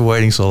KNON. Thanks for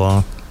waiting so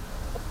long.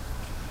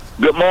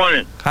 Good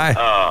morning.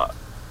 Hi.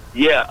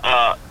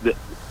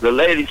 The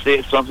lady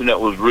said something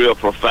that was real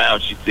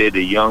profound. She said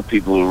the young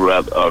people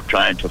are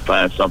trying to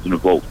find something to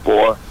vote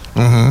for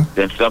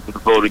than something to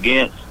vote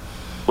against.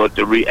 But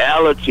the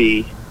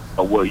reality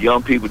of what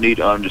young people need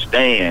to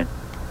understand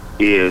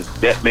is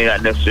that may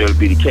not necessarily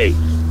be the case.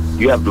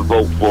 You have to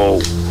vote for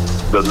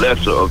the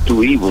lesser of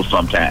two evils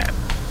sometimes,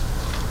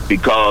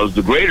 because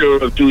the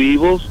greater of two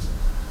evils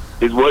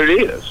is what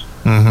it is.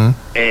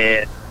 Mm-hmm.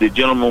 And the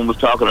gentleman was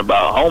talking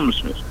about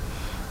homelessness.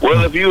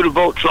 Well, if you were to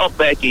vote Trump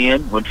back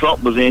in, when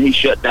Trump was in, he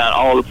shut down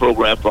all the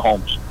programs for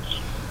homelessness.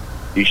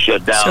 He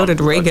shut down. So did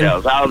Reagan.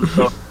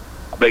 I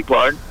beg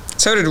pardon?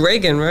 So did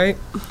Reagan, right?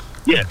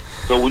 Yeah.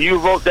 So when you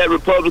vote that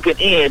Republican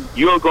in,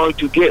 you're going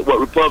to get what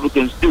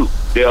Republicans do.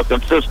 They are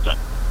consistent.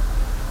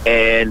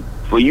 And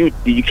for you,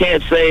 you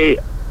can't say,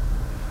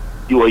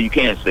 well, you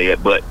can say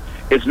it, but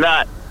it's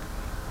not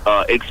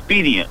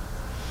expedient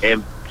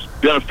and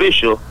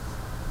beneficial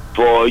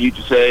for you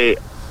to say,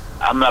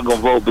 I'm not going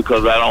to vote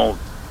because I don't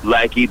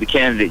like either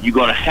candidate. You're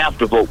going to have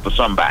to vote for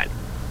somebody.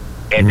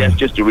 And that's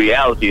just the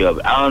reality of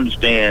it. I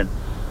understand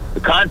the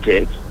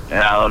context, and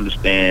I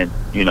understand,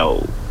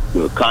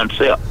 the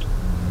concept.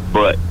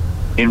 But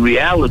in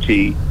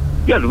reality,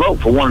 you have to vote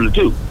for one of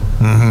the two.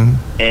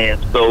 Mm-hmm.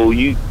 And so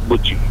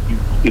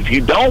if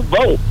you don't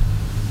vote,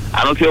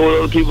 I don't care what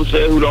other people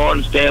say who don't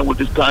understand what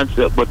this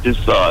concept, but this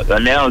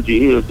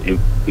analogy is,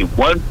 if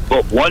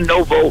one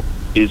no vote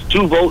is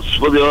two votes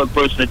for the other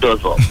person that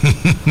does vote.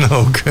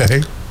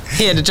 Okay.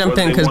 He had to jump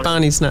in because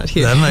Bonnie's not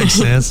here. That makes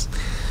sense.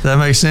 That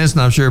makes sense,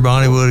 and I'm sure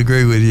Bonnie would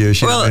agree with you if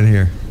she'd been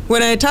here.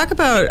 When I talk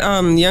about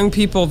young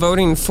people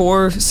voting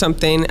for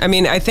something,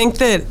 I think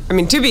that,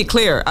 to be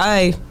clear,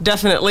 I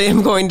definitely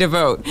am going to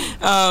vote.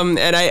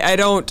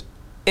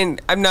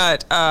 And I'm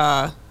not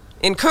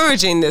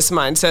encouraging this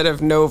mindset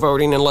of no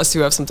voting unless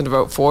you have something to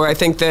vote for. I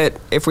think that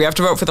if we have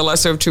to vote for the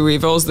lesser of two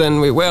evils,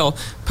 then we will.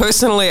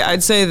 Personally,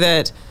 I'd say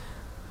that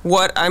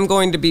what I'm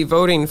going to be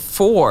voting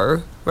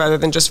for, rather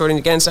than just voting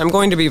against, I'm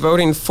going to be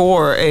voting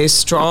for a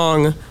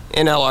strong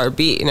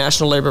NLRB,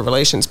 National Labor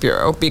Relations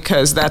Bureau,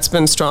 because that's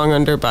been strong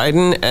under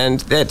Biden,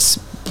 and that's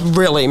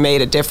really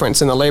made a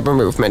difference in the labor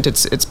movement.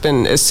 It's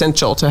been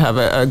essential to have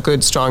a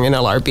good, strong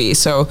NLRB.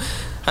 So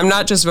I'm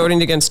not just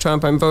voting against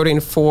Trump, I'm voting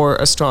for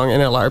a strong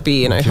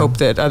NLRB, and I hope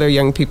that other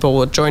young people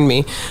will join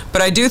me.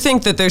 But I do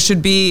think that there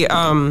should be,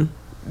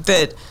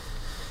 that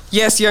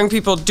yes, young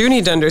people do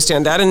need to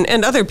understand that,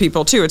 and other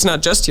people too. It's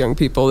not just young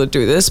people that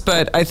do this,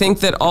 but I think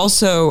that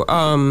also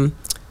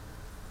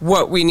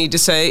what we need to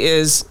say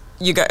is,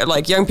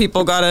 young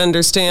people got to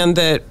understand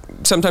that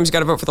sometimes you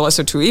got to vote for the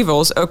lesser two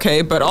evils,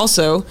 okay, but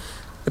also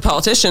the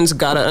politicians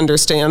got to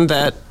understand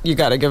that you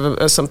got to give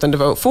us something to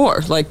vote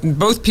for.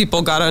 Both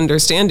people got to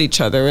understand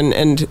each other,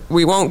 and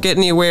we won't get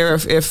anywhere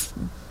if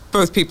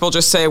both people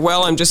just say,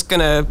 well, I'm just going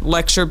to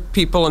lecture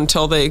people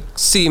until they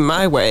see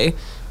my way.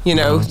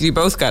 You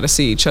both got to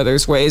see each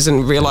other's ways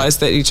and realize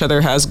that each other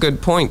has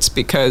good points,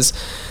 because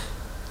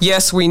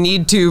yes, we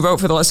need to vote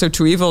for the lesser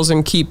two evils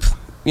and keep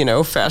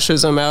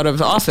fascism out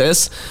of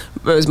office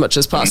as much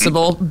as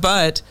possible.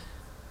 But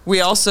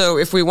we also,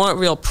 if we want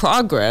real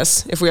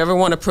progress, if we ever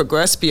want to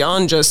progress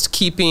beyond just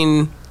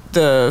keeping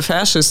the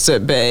fascists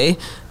at bay,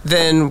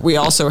 then we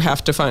also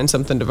have to find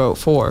something to vote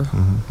for.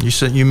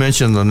 Mm-hmm. You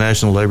mentioned the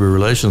National Labor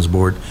Relations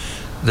Board.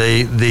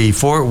 The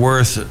Fort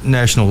Worth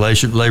National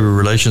Labor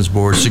Relations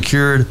Board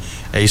secured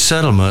a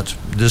settlement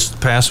this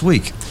past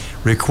week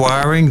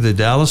requiring the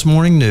Dallas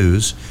Morning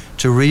News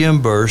to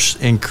reimburse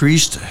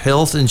increased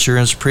health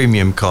insurance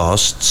premium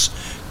costs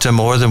to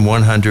more than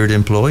 100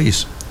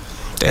 employees.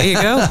 There you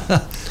go.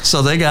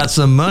 So they got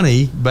some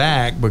money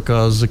back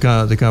because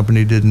the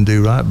company didn't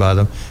do right by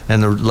them,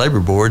 and the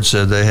labor board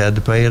said they had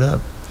to pay it up.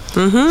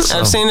 Mm-hmm. So,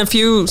 I've seen a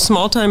few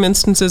small-time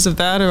instances of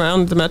that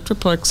around the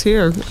Metroplex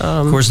here.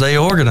 Of course, they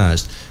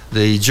organized.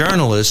 The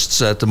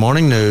journalists at the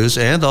Morning News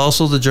and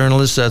also the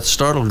journalists at the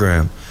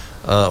Startlegram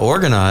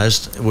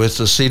organized with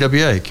the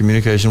CWA,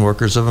 Communication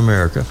Workers of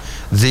America,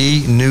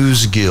 the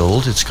News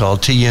Guild. It's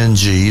called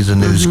TNG, the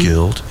News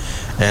Guild.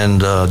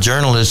 And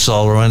journalists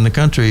all around the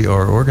country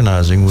are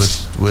organizing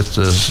with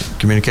the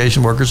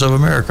Communication Workers of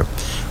America,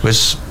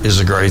 which is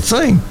a great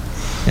thing.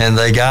 And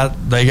they got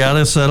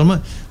a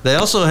settlement. They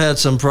also had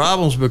some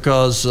problems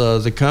because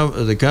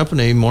the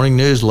company, Morning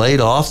News, laid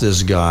off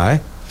this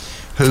guy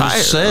who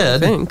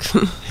said, they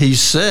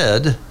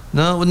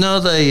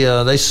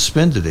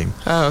suspended him.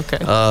 Oh, okay.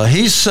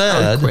 He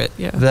said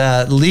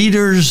that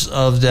leaders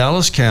of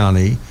Dallas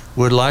County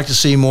would like to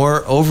see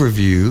more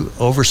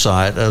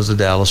oversight of the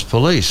Dallas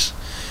police.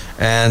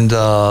 And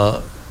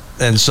so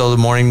the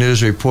Morning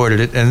News reported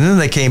it, and then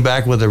they came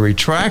back with a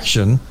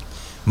retraction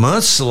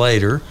months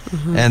later,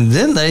 and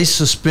then they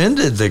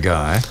suspended the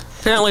guy.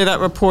 Apparently that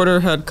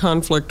reporter had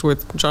conflict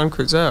with John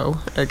Creusot,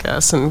 I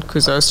guess, and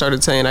Creusot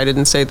started saying, I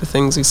didn't say the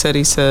things he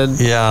said.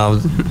 Yeah,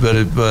 but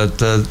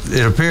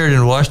it appeared in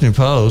the Washington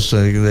Post.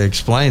 They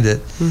explained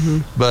it.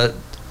 But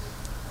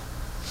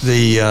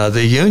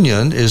the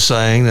union is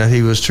saying that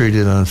he was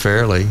treated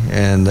unfairly,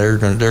 and they're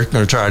going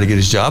to try to get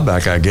his job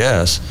back, I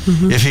guess,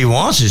 if he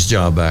wants his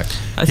job back.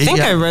 I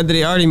read that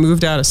he already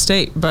moved out of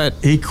state, but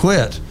he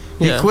quit.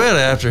 He quit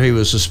after he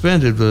was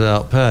suspended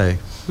without pay.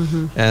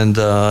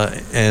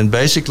 And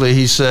basically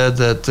he said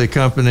that the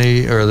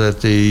company, or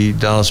that the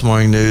Dallas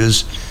Morning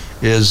News,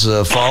 is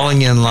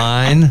falling in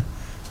line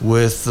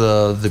with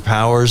the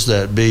powers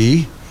that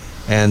be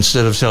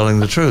instead of telling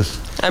the truth.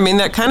 I mean,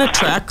 that kind of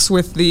tracks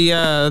with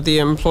the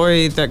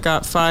employee that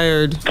got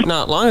fired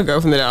not long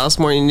ago from the Dallas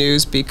Morning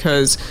News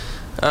because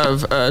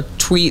of a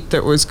tweet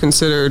that was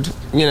considered,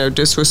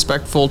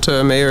 disrespectful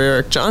to Mayor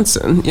Eric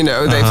Johnson.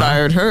 They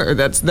fired her.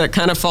 That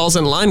kind of falls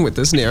in line with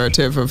this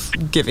narrative of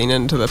giving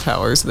in to the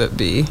powers that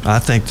be. I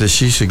think that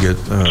she should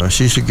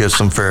get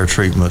some fair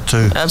treatment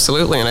too.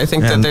 Absolutely, and I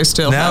think that they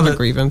still have a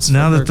grievance.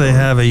 Now that they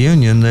have a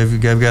union, they've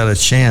got a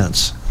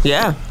chance.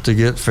 Yeah. To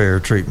get fair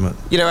treatment.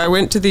 I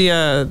went to the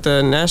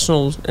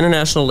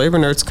International Labor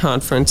Nerds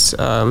Conference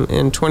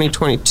in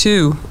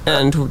 2022,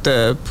 and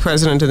the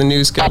president of the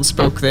News Guild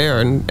spoke there,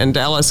 and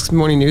Dallas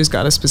Morning News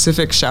got a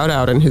specific shout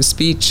out in his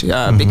speech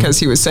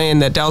because he was saying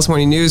that Dallas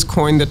Morning News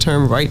coined the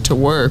term "right to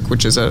work,"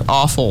 which is an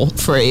awful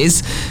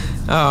phrase.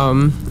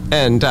 And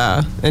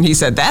he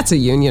said that's a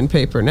union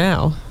paper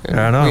now. And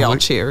I know. We all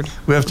cheered.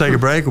 We have to take a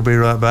break. We'll be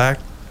right back.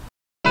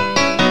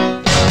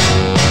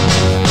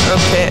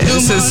 Okay,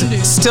 this is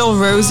still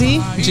Rosie.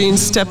 Gene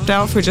stepped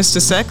out for just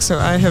a sec, so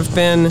I have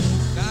been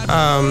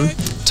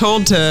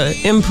told to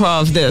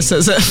improv this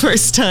as a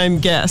first-time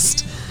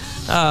guest.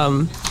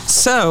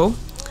 So,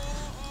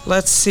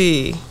 let's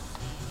see.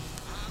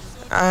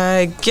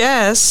 I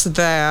guess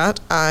that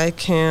I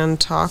can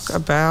talk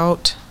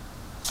about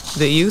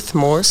the youth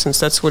more, since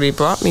that's what he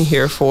brought me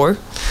here for.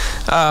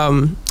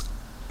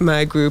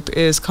 My group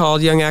is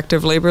called Young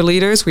Active Labor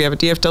Leaders. We have a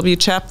DFW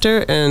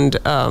chapter, and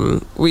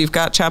we've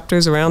got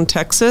chapters around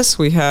Texas.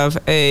 We have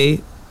a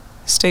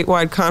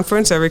statewide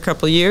conference every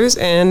couple of years,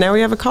 and now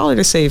we have a caller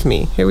to save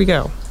me. Here we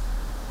go.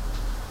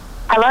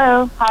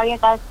 Hello. How are you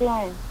guys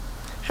doing?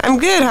 I'm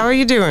good. How are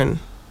you doing?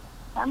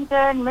 I'm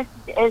good.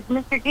 Is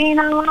Mr. Dean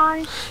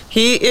online?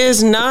 He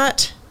is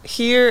not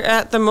here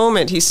at the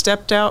moment. He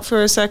stepped out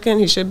for a second.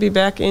 He should be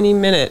back any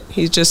minute.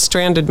 He just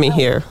stranded me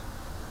here.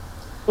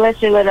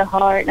 Bless your little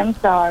heart. I'm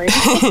sorry.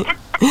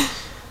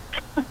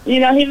 He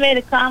made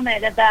a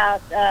comment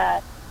about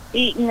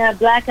eating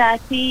black eyed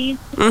peas,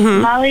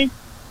 tamales.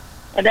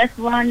 Well, that's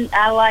one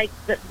I like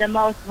the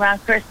most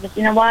around Christmas.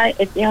 You know why?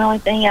 It's the only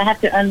thing I have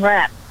to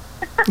unwrap.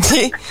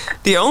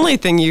 The only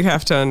thing you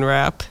have to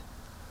unwrap?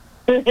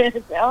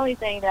 It's the only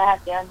thing that I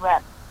have to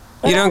unwrap.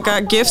 But you don't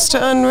got gifts to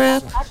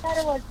unwrap? I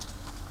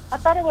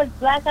thought it was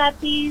black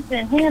eyed peas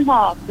and ham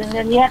hocks, and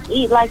then you have to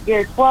eat like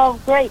your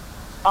 12 grapes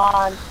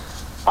on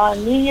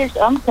New Year's.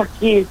 I'm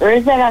confused. Or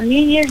is that on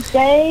New Year's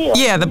Day?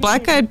 Yeah, the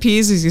black-eyed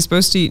peas is you're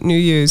supposed to eat New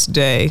Year's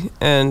Day,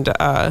 and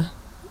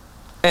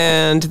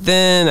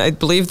then I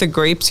believe the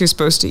grapes you're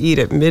supposed to eat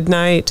at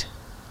midnight.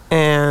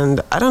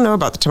 And I don't know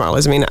about the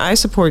tamales. I mean, I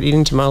support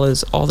eating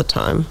tamales all the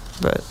time,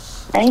 but.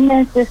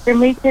 Amen, sister.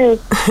 Me too.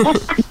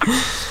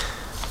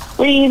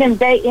 We eat them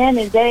day in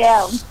and day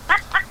out.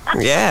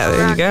 Yeah,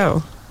 there you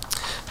go.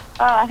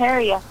 Oh, I hear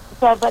you.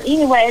 So, but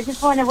anyway, I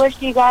just want to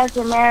wish you guys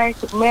a Merry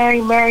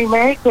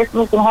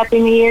Christmas and Happy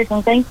New Year's,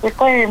 and thanks for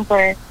clearing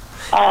for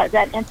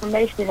that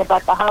information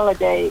about the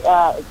holiday,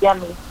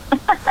 Yummy.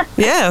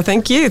 Yeah,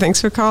 thank you.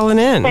 Thanks for calling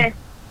in. Okay.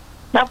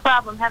 No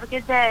problem. Have a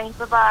good day.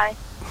 Bye-bye.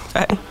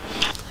 Bye.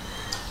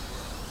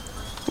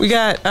 We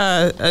got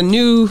a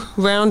new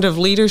round of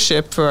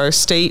leadership for our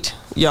state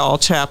y'all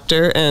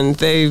chapter, and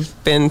they've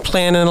been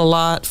planning a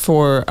lot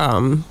for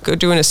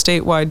doing a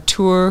statewide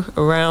tour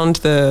around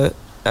the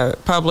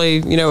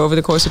probably, over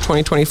the course of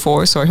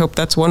 2024. So I hope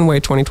that's one way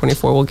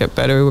 2024 will get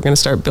better. We're going to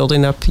start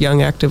building up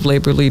young active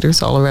labor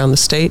leaders all around the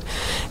state.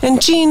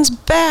 And Gene's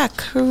back.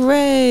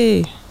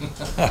 Hooray.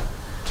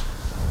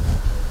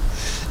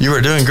 You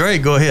were doing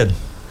great. Go ahead.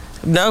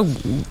 No,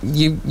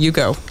 you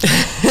go.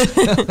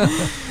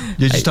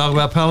 Did you talk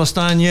about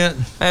Palestine yet?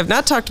 I have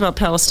not talked about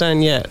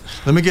Palestine yet.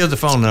 Let me give the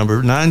phone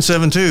number,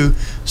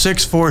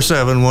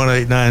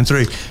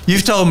 972-647-1893.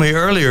 You've told me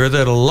earlier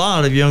that a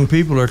lot of young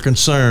people are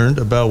concerned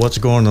about what's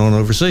going on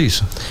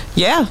overseas.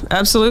 Yeah,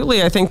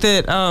 absolutely. I think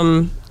that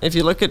if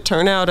you look at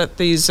turnout at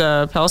these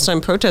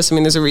Palestine protests, I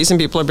mean, there's a reason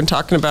people have been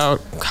talking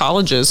about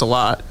colleges a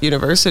lot,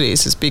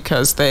 universities, is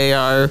because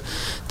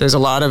there's a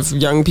lot of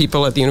young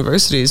people at the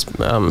universities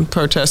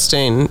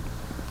protesting,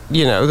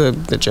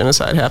 the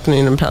genocide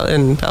happening in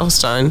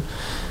Palestine.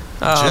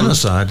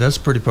 Genocide, that's a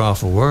pretty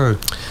powerful word.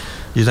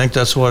 You think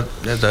that's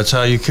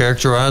how you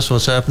characterize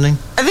what's happening?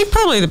 I think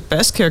probably the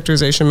best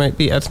characterization might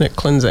be ethnic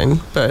cleansing,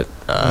 but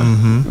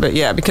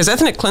yeah, because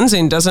ethnic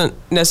cleansing doesn't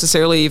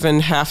necessarily even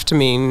have to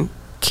mean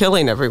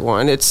killing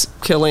everyone. It's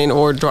killing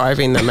or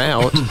driving them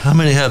out. How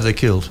many have they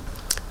killed?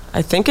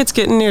 I think it's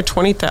getting near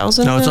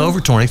 20,000. No, it's over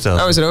 20,000.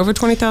 Oh, is it over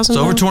 20,000?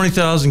 It's over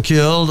 20,000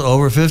 killed,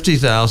 over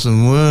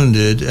 50,000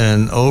 wounded,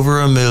 and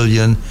over 1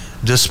 million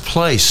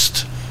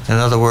displaced. In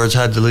other words,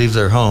 had to leave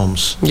their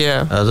homes.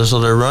 Yeah. So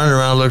they're running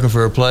around looking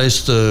for a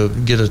place to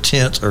get a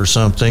tent or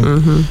something,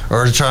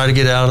 or to try to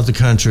get out of the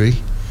country.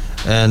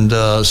 And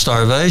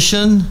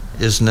starvation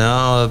is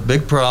now a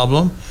big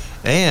problem,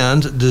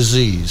 and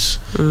disease,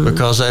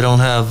 because they don't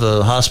have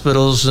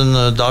hospitals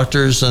and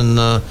doctors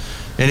and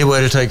any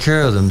way to take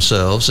care of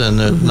themselves, and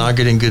they're not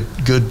getting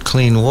good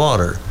clean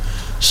water.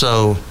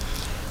 So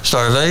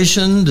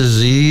starvation,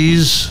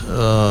 disease,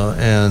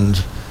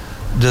 and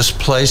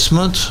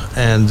displacement,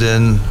 and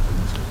then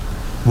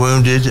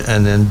wounded,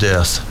 and then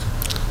death.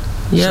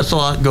 So that's a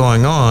lot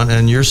going on,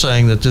 and you're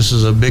saying that this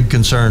is a big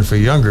concern for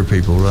younger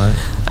people, right?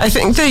 I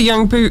think the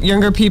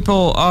younger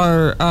people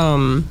are,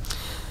 I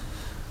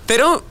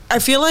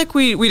feel like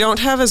we don't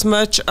have as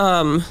much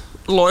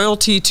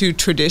loyalty to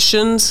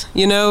traditions.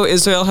 You know,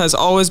 Israel has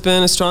always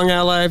been a strong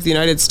ally of the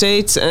United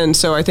States, and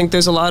so I think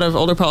there's a lot of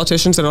older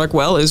politicians that are like,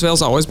 well,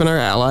 Israel's always been our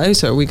ally,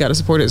 so we got to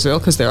support Israel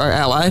because they're our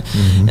ally.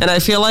 Mm-hmm. And I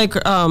feel like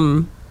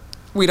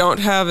we don't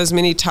have as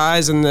many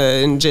ties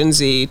in Gen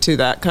Z to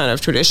that kind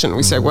of tradition.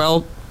 We say,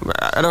 well,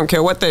 I don't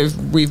care what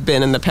we've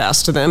been in the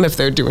past to them. If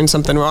they're doing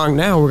something wrong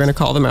now, we're going to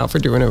call them out for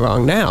doing it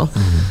wrong now.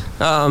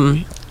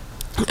 Mm-hmm.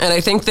 And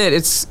I think that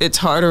it's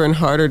harder and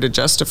harder to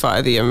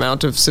justify the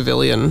amount of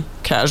civilian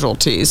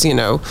casualties, you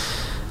know.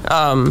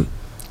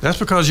 That's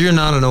because you're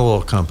not an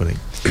oil company.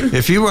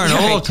 If you were an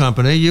oil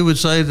company, you would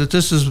say that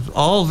this is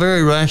all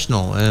very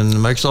rational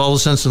and makes all the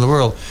sense in the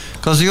world,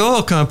 because the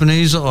oil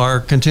companies are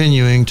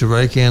continuing to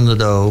rake in the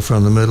dough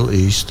from the Middle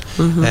East,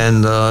 mm-hmm.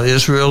 and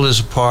Israel is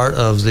a part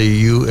of the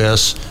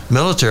U.S.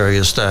 military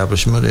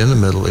establishment in the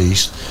Middle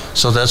East,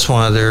 so that's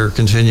why they're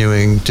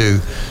continuing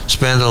to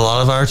spend a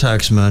lot of our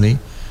tax money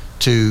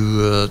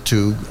to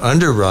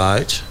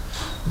underwrite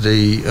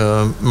the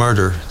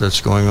murder that's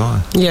going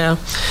on. Yeah.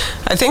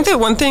 I think that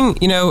one thing,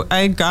 you know,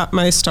 I got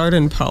my start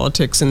in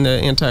politics in the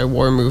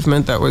anti-war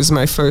movement. That was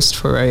my first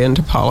foray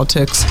into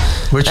politics.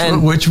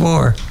 Which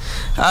war?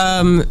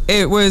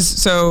 It was,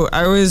 so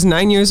I was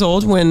 9 years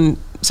old when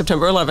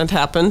September 11th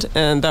happened,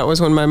 and that was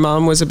when my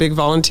mom was a big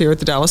volunteer at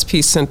the Dallas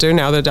Peace Center,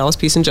 now the Dallas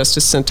Peace and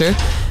Justice Center.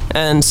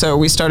 And so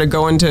we started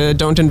going to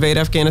Don't Invade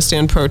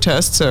Afghanistan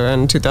protests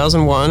in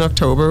 2001,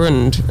 October,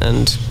 and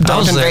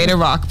Don't Invade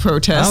Iraq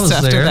protests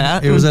after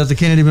that. It was at the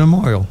Kennedy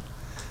Memorial.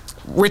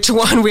 Which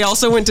one? We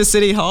also went to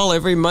City Hall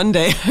every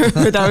Monday.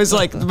 That was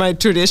like my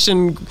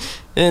tradition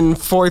in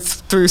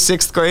 4th through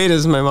 6th grade,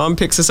 is my mom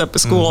picks us up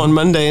at school on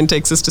Monday and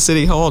takes us to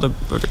City Hall to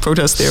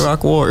protest the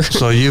Iraq War.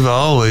 So you've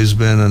always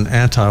been an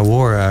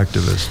anti-war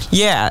activist.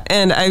 Yeah,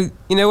 and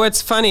you know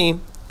what's funny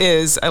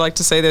is, I like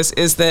to say this,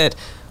 is that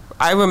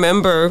I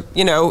remember,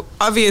 you know,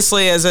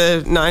 obviously as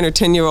a 9 or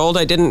 10-year-old,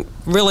 I didn't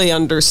really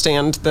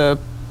understand the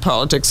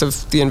politics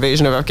of the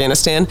invasion of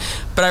Afghanistan,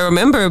 but I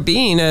remember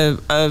being a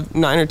 9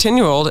 or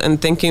 10-year-old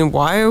and thinking,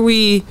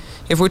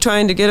 if we're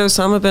trying to get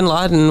Osama bin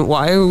Laden,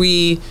 why are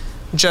we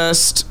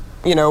just,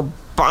 you know,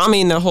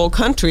 bombing the whole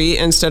country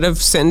instead of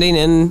sending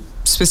in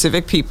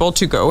specific people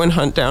to go and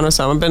hunt down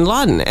Osama bin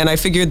Laden? And I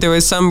figured there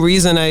was some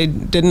reason I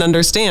didn't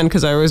understand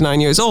because I was 9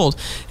 years old.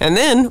 And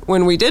then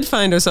when we did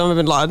find Osama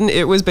bin Laden,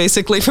 it was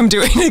basically from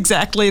doing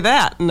exactly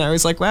that. And I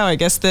was like, wow, I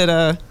guess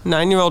that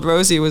 9-year-old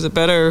Rosie was a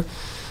better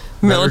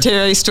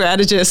military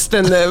strategist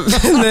than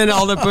than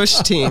all the Bush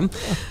team.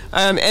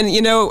 And,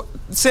 you know,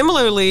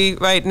 similarly,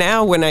 right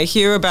now, when I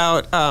hear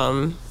about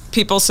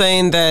people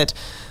saying that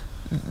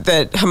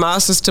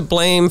Hamas is to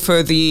blame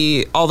for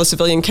all the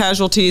civilian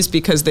casualties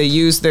because they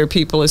use their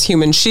people as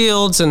human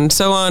shields and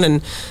so on,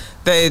 and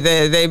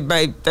they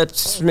might,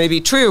 that's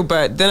maybe true,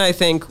 but then I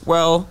think,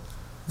 well,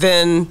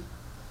 then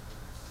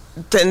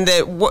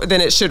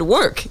it should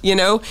work. You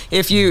know,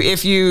 if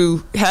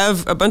you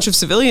have a bunch of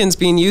civilians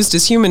being used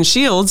as human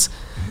shields,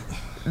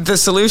 the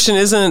solution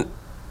isn't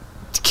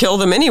to kill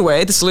them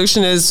anyway. The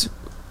solution is,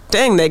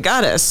 dang, they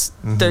got us.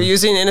 Mm-hmm. They're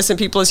using innocent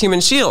people as human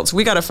shields.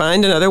 We got to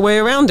find another way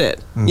around it.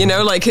 Mm-hmm. You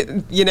know, like,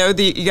 you know,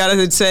 you got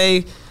to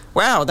say,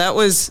 wow, that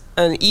was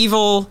an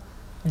evil,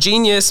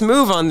 genius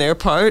move on their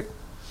part.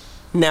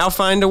 Now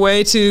find a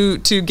way to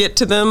get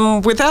to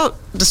them without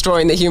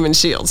destroying the human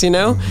shields, you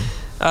know? Mm-hmm.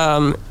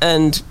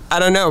 And I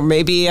don't know,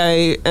 maybe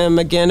I am,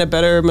 again, a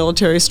better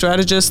military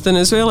strategist than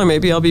Israel, or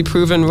maybe I'll be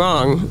proven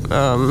wrong.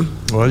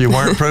 Well, you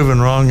weren't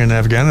proven wrong in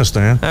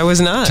Afghanistan. I was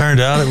not.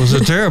 Turned out it was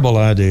a terrible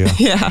idea.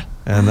 Yeah.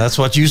 And that's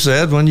what you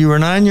said when you were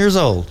 9 years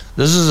old.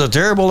 This is a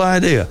terrible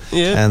idea.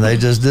 Yeah. And they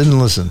just didn't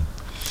listen.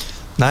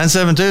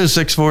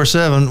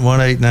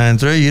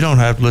 972-647-1893. You don't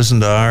have to listen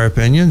to our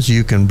opinions.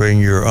 You can bring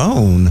your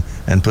own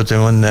and put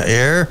them on the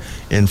air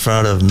in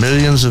front of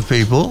millions of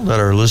people that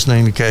are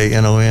listening to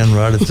KNON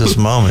right at this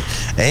moment.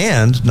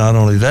 And not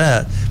only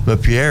that,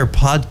 but Pierre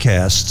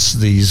podcasts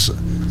these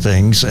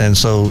things, and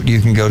so you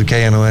can go to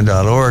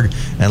knon.org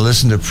and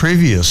listen to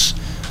previous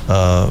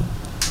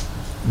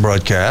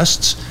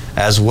broadcasts,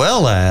 as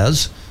well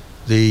as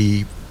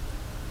the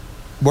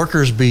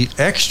Workers Beat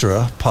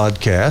Extra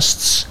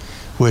podcasts,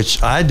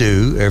 which I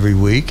do every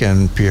week,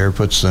 and Pierre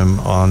puts them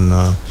on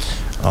the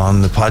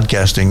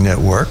podcasting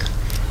network.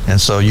 And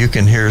so you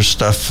can hear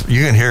stuff,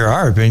 you can hear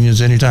our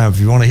opinions anytime. If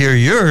you want to hear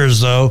yours,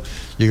 though,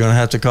 you're going to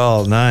have to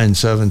call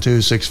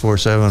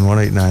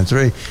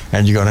 972-647-1893,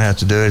 and you're going to have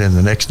to do it in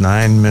the next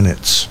 9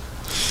 minutes.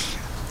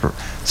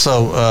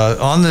 So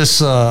on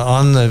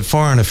the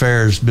foreign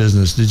affairs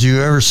business, did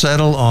you ever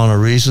settle on a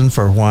reason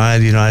for why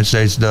the United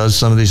States does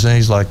some of these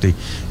things, like the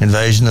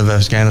invasion of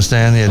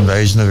Afghanistan, the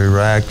invasion of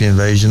Iraq, the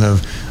invasion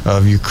of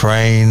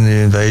Ukraine,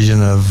 the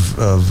invasion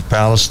of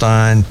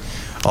Palestine?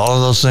 all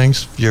of those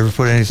things? You ever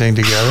put anything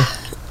together?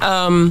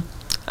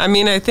 I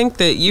mean, I think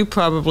that you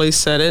probably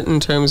said it in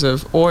terms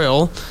of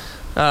oil.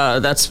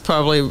 That's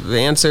probably the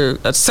answer.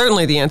 That's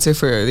certainly the answer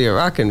for the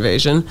Iraq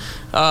invasion.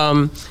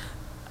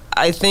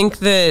 I think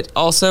that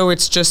also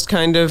it's just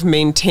kind of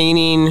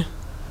maintaining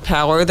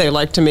power. They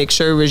like to make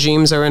sure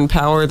regimes are in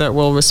power that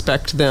will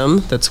respect them.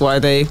 That's why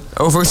they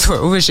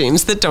overthrow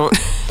regimes that don't.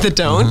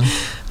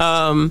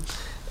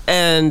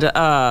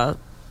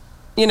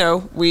 You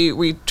know,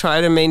 we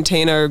try to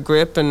maintain our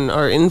grip and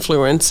our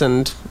influence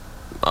and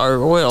our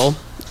oil.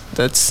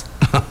 That's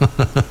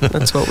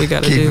what we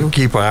got to do.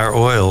 Keep our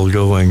oil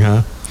going,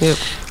 huh? Yep.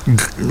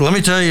 Let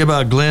me tell you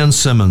about Glenn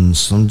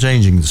Simmons. I'm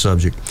changing the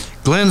subject.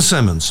 Glenn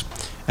Simmons,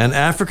 an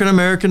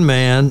African-American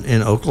man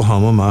in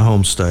Oklahoma, my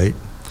home state.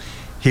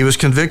 He was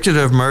convicted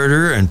of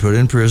murder and put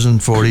in prison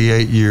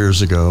 48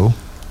 years ago,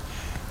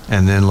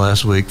 and then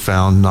last week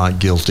found not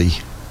guilty.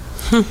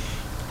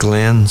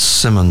 Glenn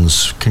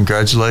Simmons.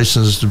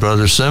 Congratulations to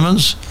Brother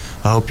Simmons.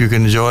 I hope you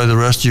can enjoy the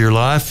rest of your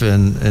life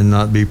and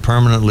not be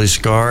permanently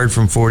scarred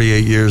from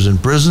 48 years in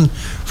prison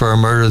for a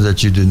murder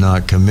that you did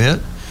not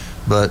commit.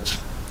 But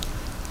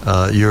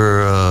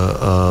you're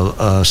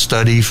a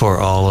study for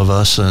all of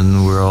us,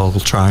 and we're all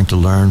trying to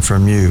learn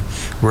from you.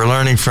 We're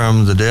learning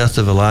from the death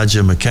of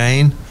Elijah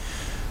McCain.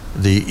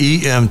 The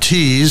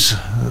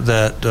EMTs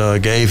that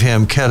gave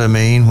him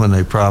ketamine when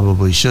they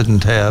probably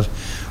shouldn't have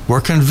were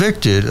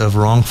convicted of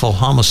wrongful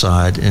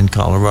homicide in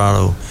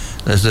Colorado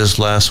this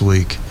last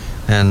week.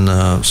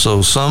 And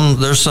so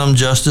there's some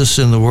justice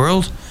in the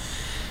world.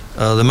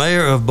 The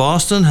mayor of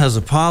Boston has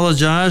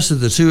apologized to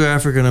the two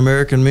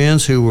African-American men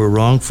who were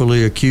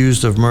wrongfully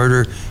accused of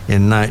murder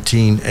in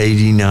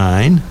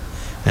 1989,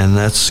 and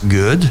that's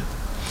good.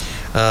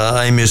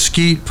 A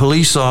Mesquite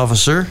police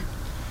officer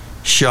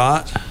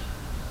shot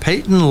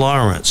Peyton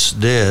Lawrence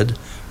dead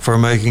for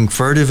making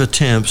furtive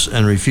attempts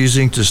and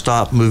refusing to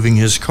stop moving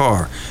his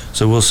car.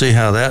 So we'll see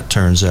how that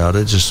turns out.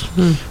 We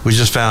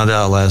just found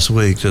out last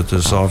week that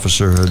this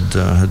officer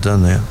had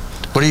done that.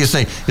 What do you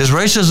think? Does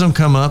racism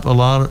come up a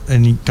lot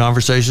in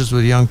conversations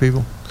with young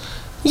people?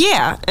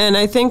 Yeah, and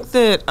I think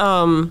that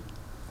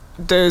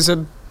there's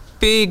a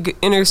big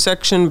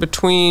intersection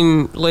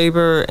between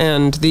labor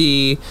and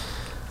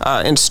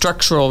and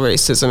structural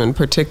racism in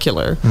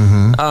particular.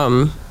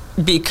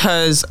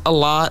 Because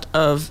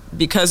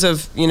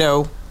of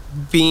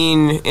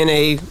being in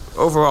a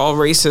overall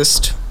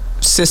racist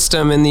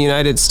system in the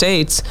United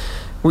States,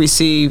 we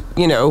see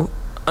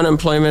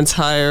unemployment's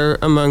higher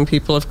among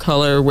people of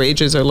color,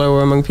 wages are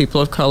lower among people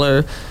of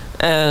color,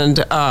 and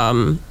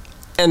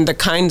the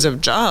kinds of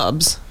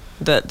jobs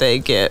that they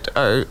get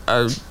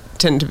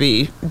tend to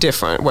be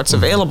different, what's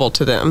available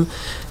to them.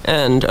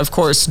 And of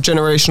course,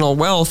 generational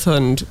wealth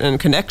and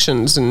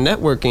connections and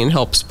networking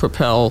helps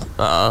propel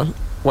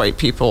white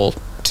people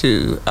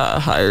to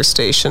higher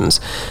stations.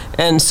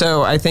 And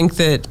so I think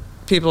that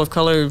people of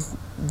color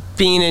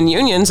being in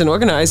unions and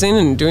organizing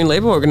and doing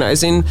labor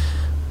organizing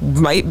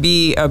might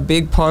be a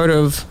big part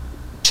of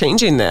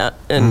changing that.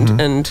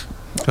 And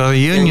so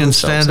unions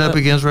stand up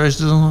against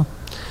racism?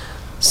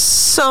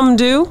 Some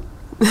do.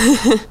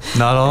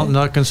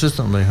 Not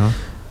consistently, huh?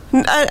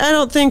 I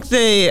don't think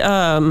they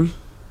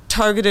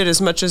target it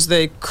as much as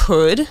they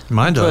could.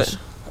 Mine does.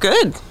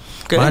 Good.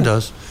 Mine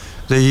does.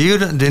 The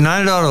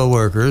United Auto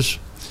Workers,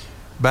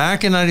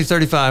 back in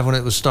 1935 when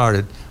it was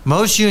started,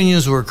 most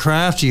unions were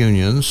craft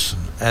unions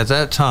at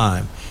that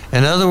time.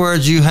 In other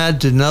words, you had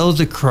to know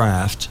the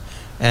craft,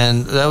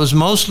 and that was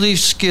mostly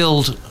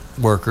skilled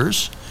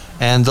workers,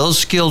 and those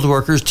skilled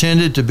workers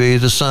tended to be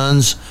the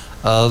sons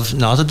of,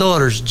 not the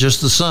daughters, just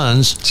the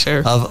sons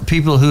of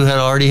people who had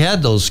already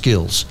had those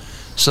skills.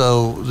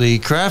 So the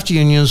craft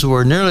unions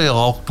were nearly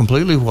all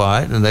completely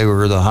white, and they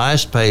were the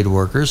highest paid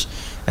workers,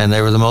 and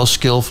they were the most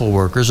skillful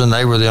workers, and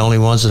they were the only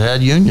ones that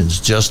had unions,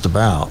 just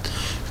about.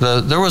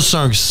 There was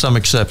some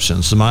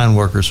exceptions. The mine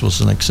workers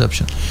was an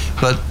exception.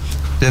 But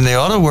then the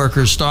auto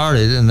workers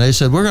started, and they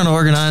said, we're going to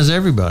organize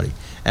everybody.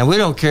 And we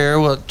don't care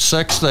what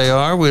sex they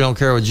are. We don't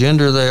care what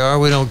gender they are.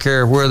 We don't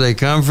care where they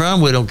come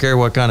from. We don't care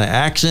what kind of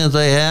accent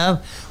they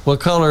have, what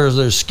color is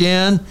their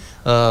skin,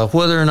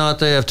 whether or not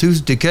they have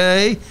tooth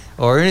decay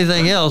or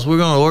anything else. We're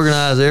going to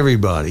organize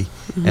everybody.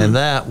 And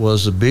that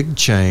was a big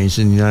change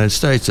in the United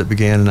States that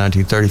began in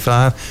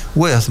 1935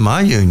 with my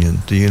union,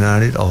 the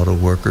United Auto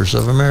Workers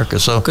of America.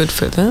 So good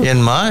for them.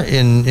 In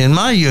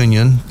my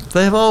union,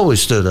 they have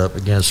always stood up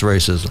against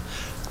racism.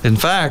 In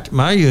fact,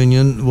 my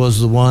union was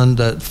the one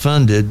that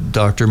funded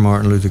Dr.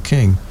 Martin Luther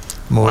King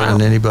more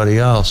than anybody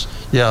else.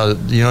 Yeah,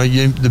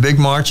 the big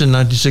march in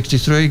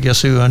 1963.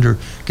 Guess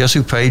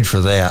who paid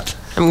for that?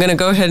 I'm going to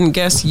go ahead and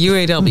guess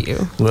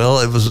UAW.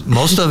 Well,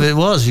 most of it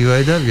was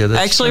UAW. That's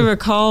I actually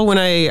recall when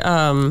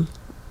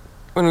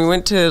we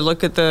went to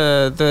look at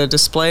the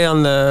display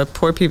on the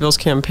Poor People's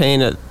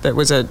Campaign that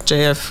was at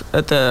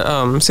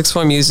the Sixth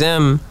Floor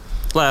Museum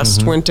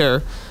last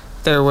winter.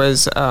 There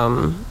was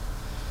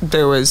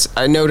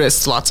I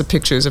noticed lots of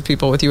pictures of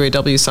people with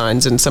UAW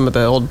signs in some of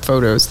the old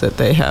photos that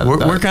they have.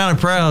 We're kind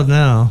of proud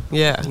now.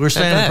 Yeah. We're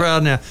standing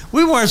proud now.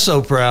 We weren't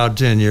so proud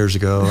 10 years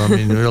ago. I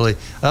mean, really,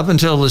 up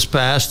until this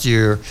past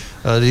year,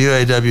 the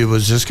UAW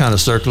was just kind of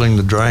circling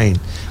the drain.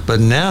 But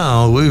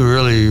now we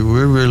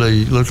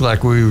really look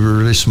like we were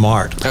really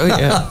smart. Oh,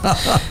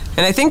 yeah.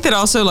 And I think that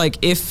also, like,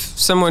 if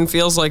someone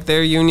feels like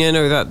their union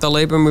or that the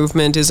labor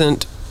movement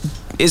isn't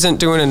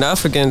doing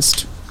enough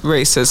against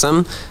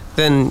racism,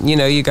 then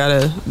you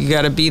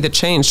gotta be the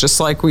change. Just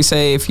like we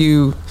say, if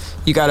you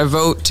gotta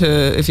vote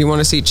if you want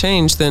to see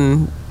change,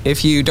 then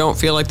if you don't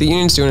feel like the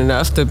union's doing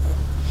enough, the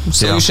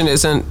solution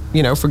isn't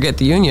forget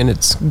the union.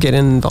 It's get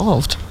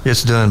involved.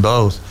 It's doing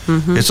both.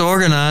 Mm-hmm. It's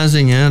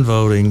organizing and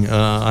voting.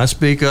 I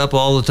speak up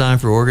all the time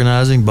for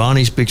organizing.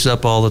 Bonnie speaks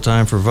up all the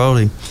time for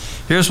voting.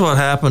 Here's what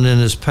happened in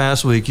this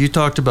past week. You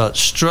talked about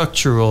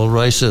structural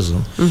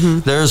racism. Mm-hmm.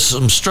 There's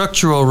some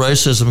structural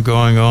racism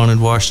going on in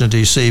Washington,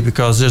 D.C.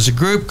 because there's a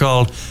group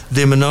called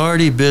the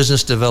Minority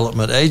Business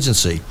Development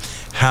Agency,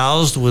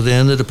 housed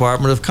within the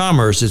Department of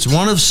Commerce. It's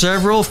one of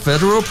several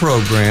federal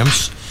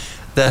programs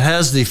that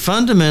has the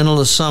fundamental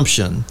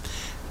assumption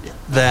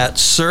that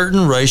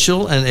certain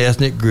racial and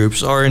ethnic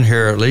groups are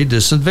inherently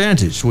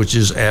disadvantaged, which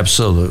is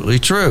absolutely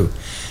true.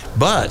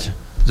 But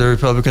the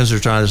Republicans are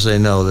trying to say,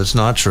 no, that's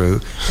not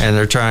true, and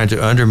they're trying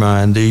to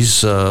undermine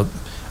these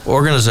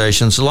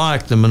organizations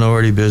like the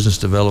Minority Business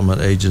Development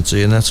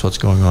Agency, and that's what's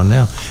going on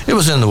now. It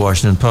was in the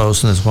Washington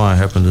Post, and that's why I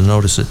happened to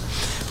notice it.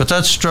 But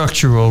that's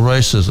structural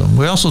racism.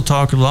 We also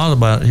talk a lot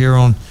about, here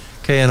on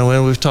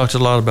KNON, we've talked a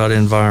lot about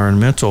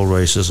environmental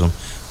racism,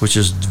 which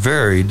is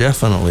very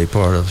definitely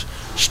part of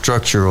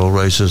structural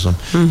racism.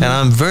 Mm-hmm. And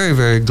I'm very,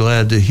 very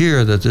glad to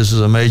hear that this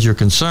is a major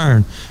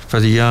concern for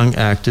the young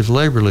active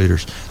labor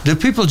leaders. Do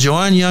people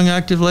join young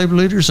active labor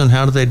leaders, and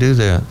how do they do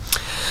that?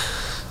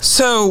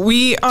 So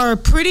we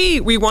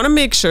want to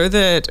make sure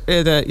that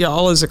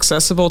y'all is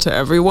accessible to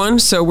everyone.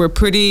 So we're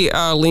pretty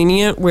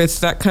lenient with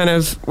that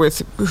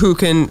with who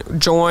can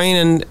join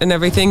and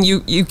everything.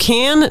 You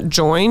can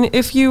join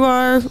if you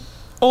are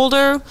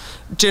older.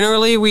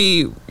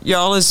 Generally,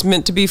 y'all is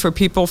meant to be for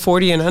people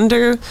 40 and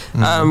under.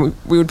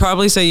 Mm-hmm. We would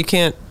probably say you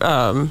can't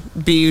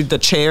be the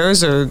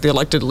chairs or the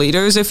elected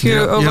leaders if you're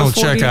over 40.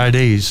 You don't check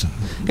IDs.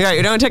 Yeah,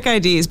 you don't check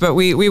IDs, but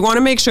we want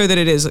to make sure that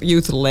it is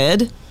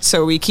youth-led.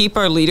 So we keep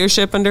our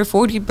leadership under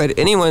 40, but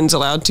anyone's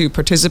allowed to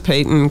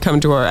participate and come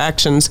to our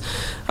actions.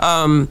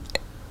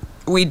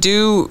 We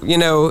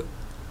do,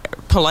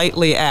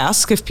 politely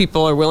ask if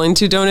people are willing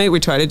to donate. We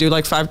try to do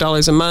like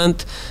 $5 a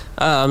month,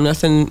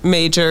 nothing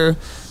major.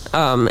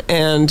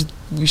 And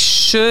we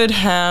should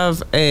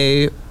have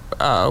a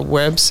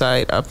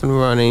website up and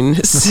running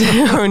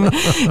soon.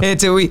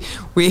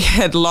 We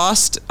had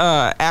lost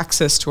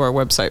access to our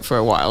website for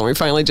a while, and we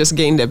finally just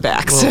gained it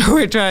back. Well, so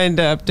we're trying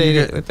to update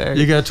it with our...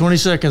 You got 20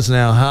 seconds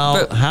now.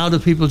 How do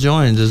people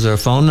join? Is there a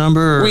phone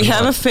number? We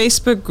have a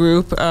Facebook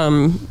group,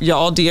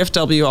 Y'all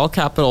DFW, all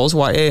capitals,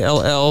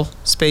 YALL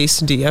space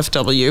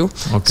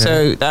DFW. Okay.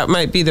 So that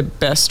might be the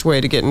best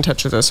way to get in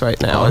touch with us right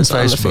now. On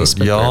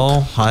Facebook.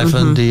 Y'all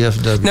hyphen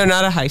DFW. No,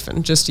 not a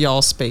hyphen, just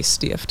y'all space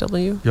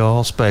DFW.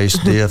 Y'all space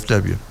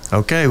DFW.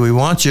 Okay, we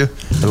want you,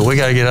 but we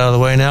got to get out of the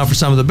way now for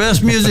some of the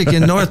best music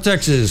in North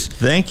Texas.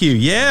 Thank you.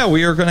 Yeah,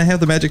 we are going to have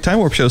the Magic Time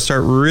Warp Show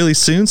start really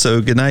soon. So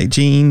good night,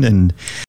 Gene and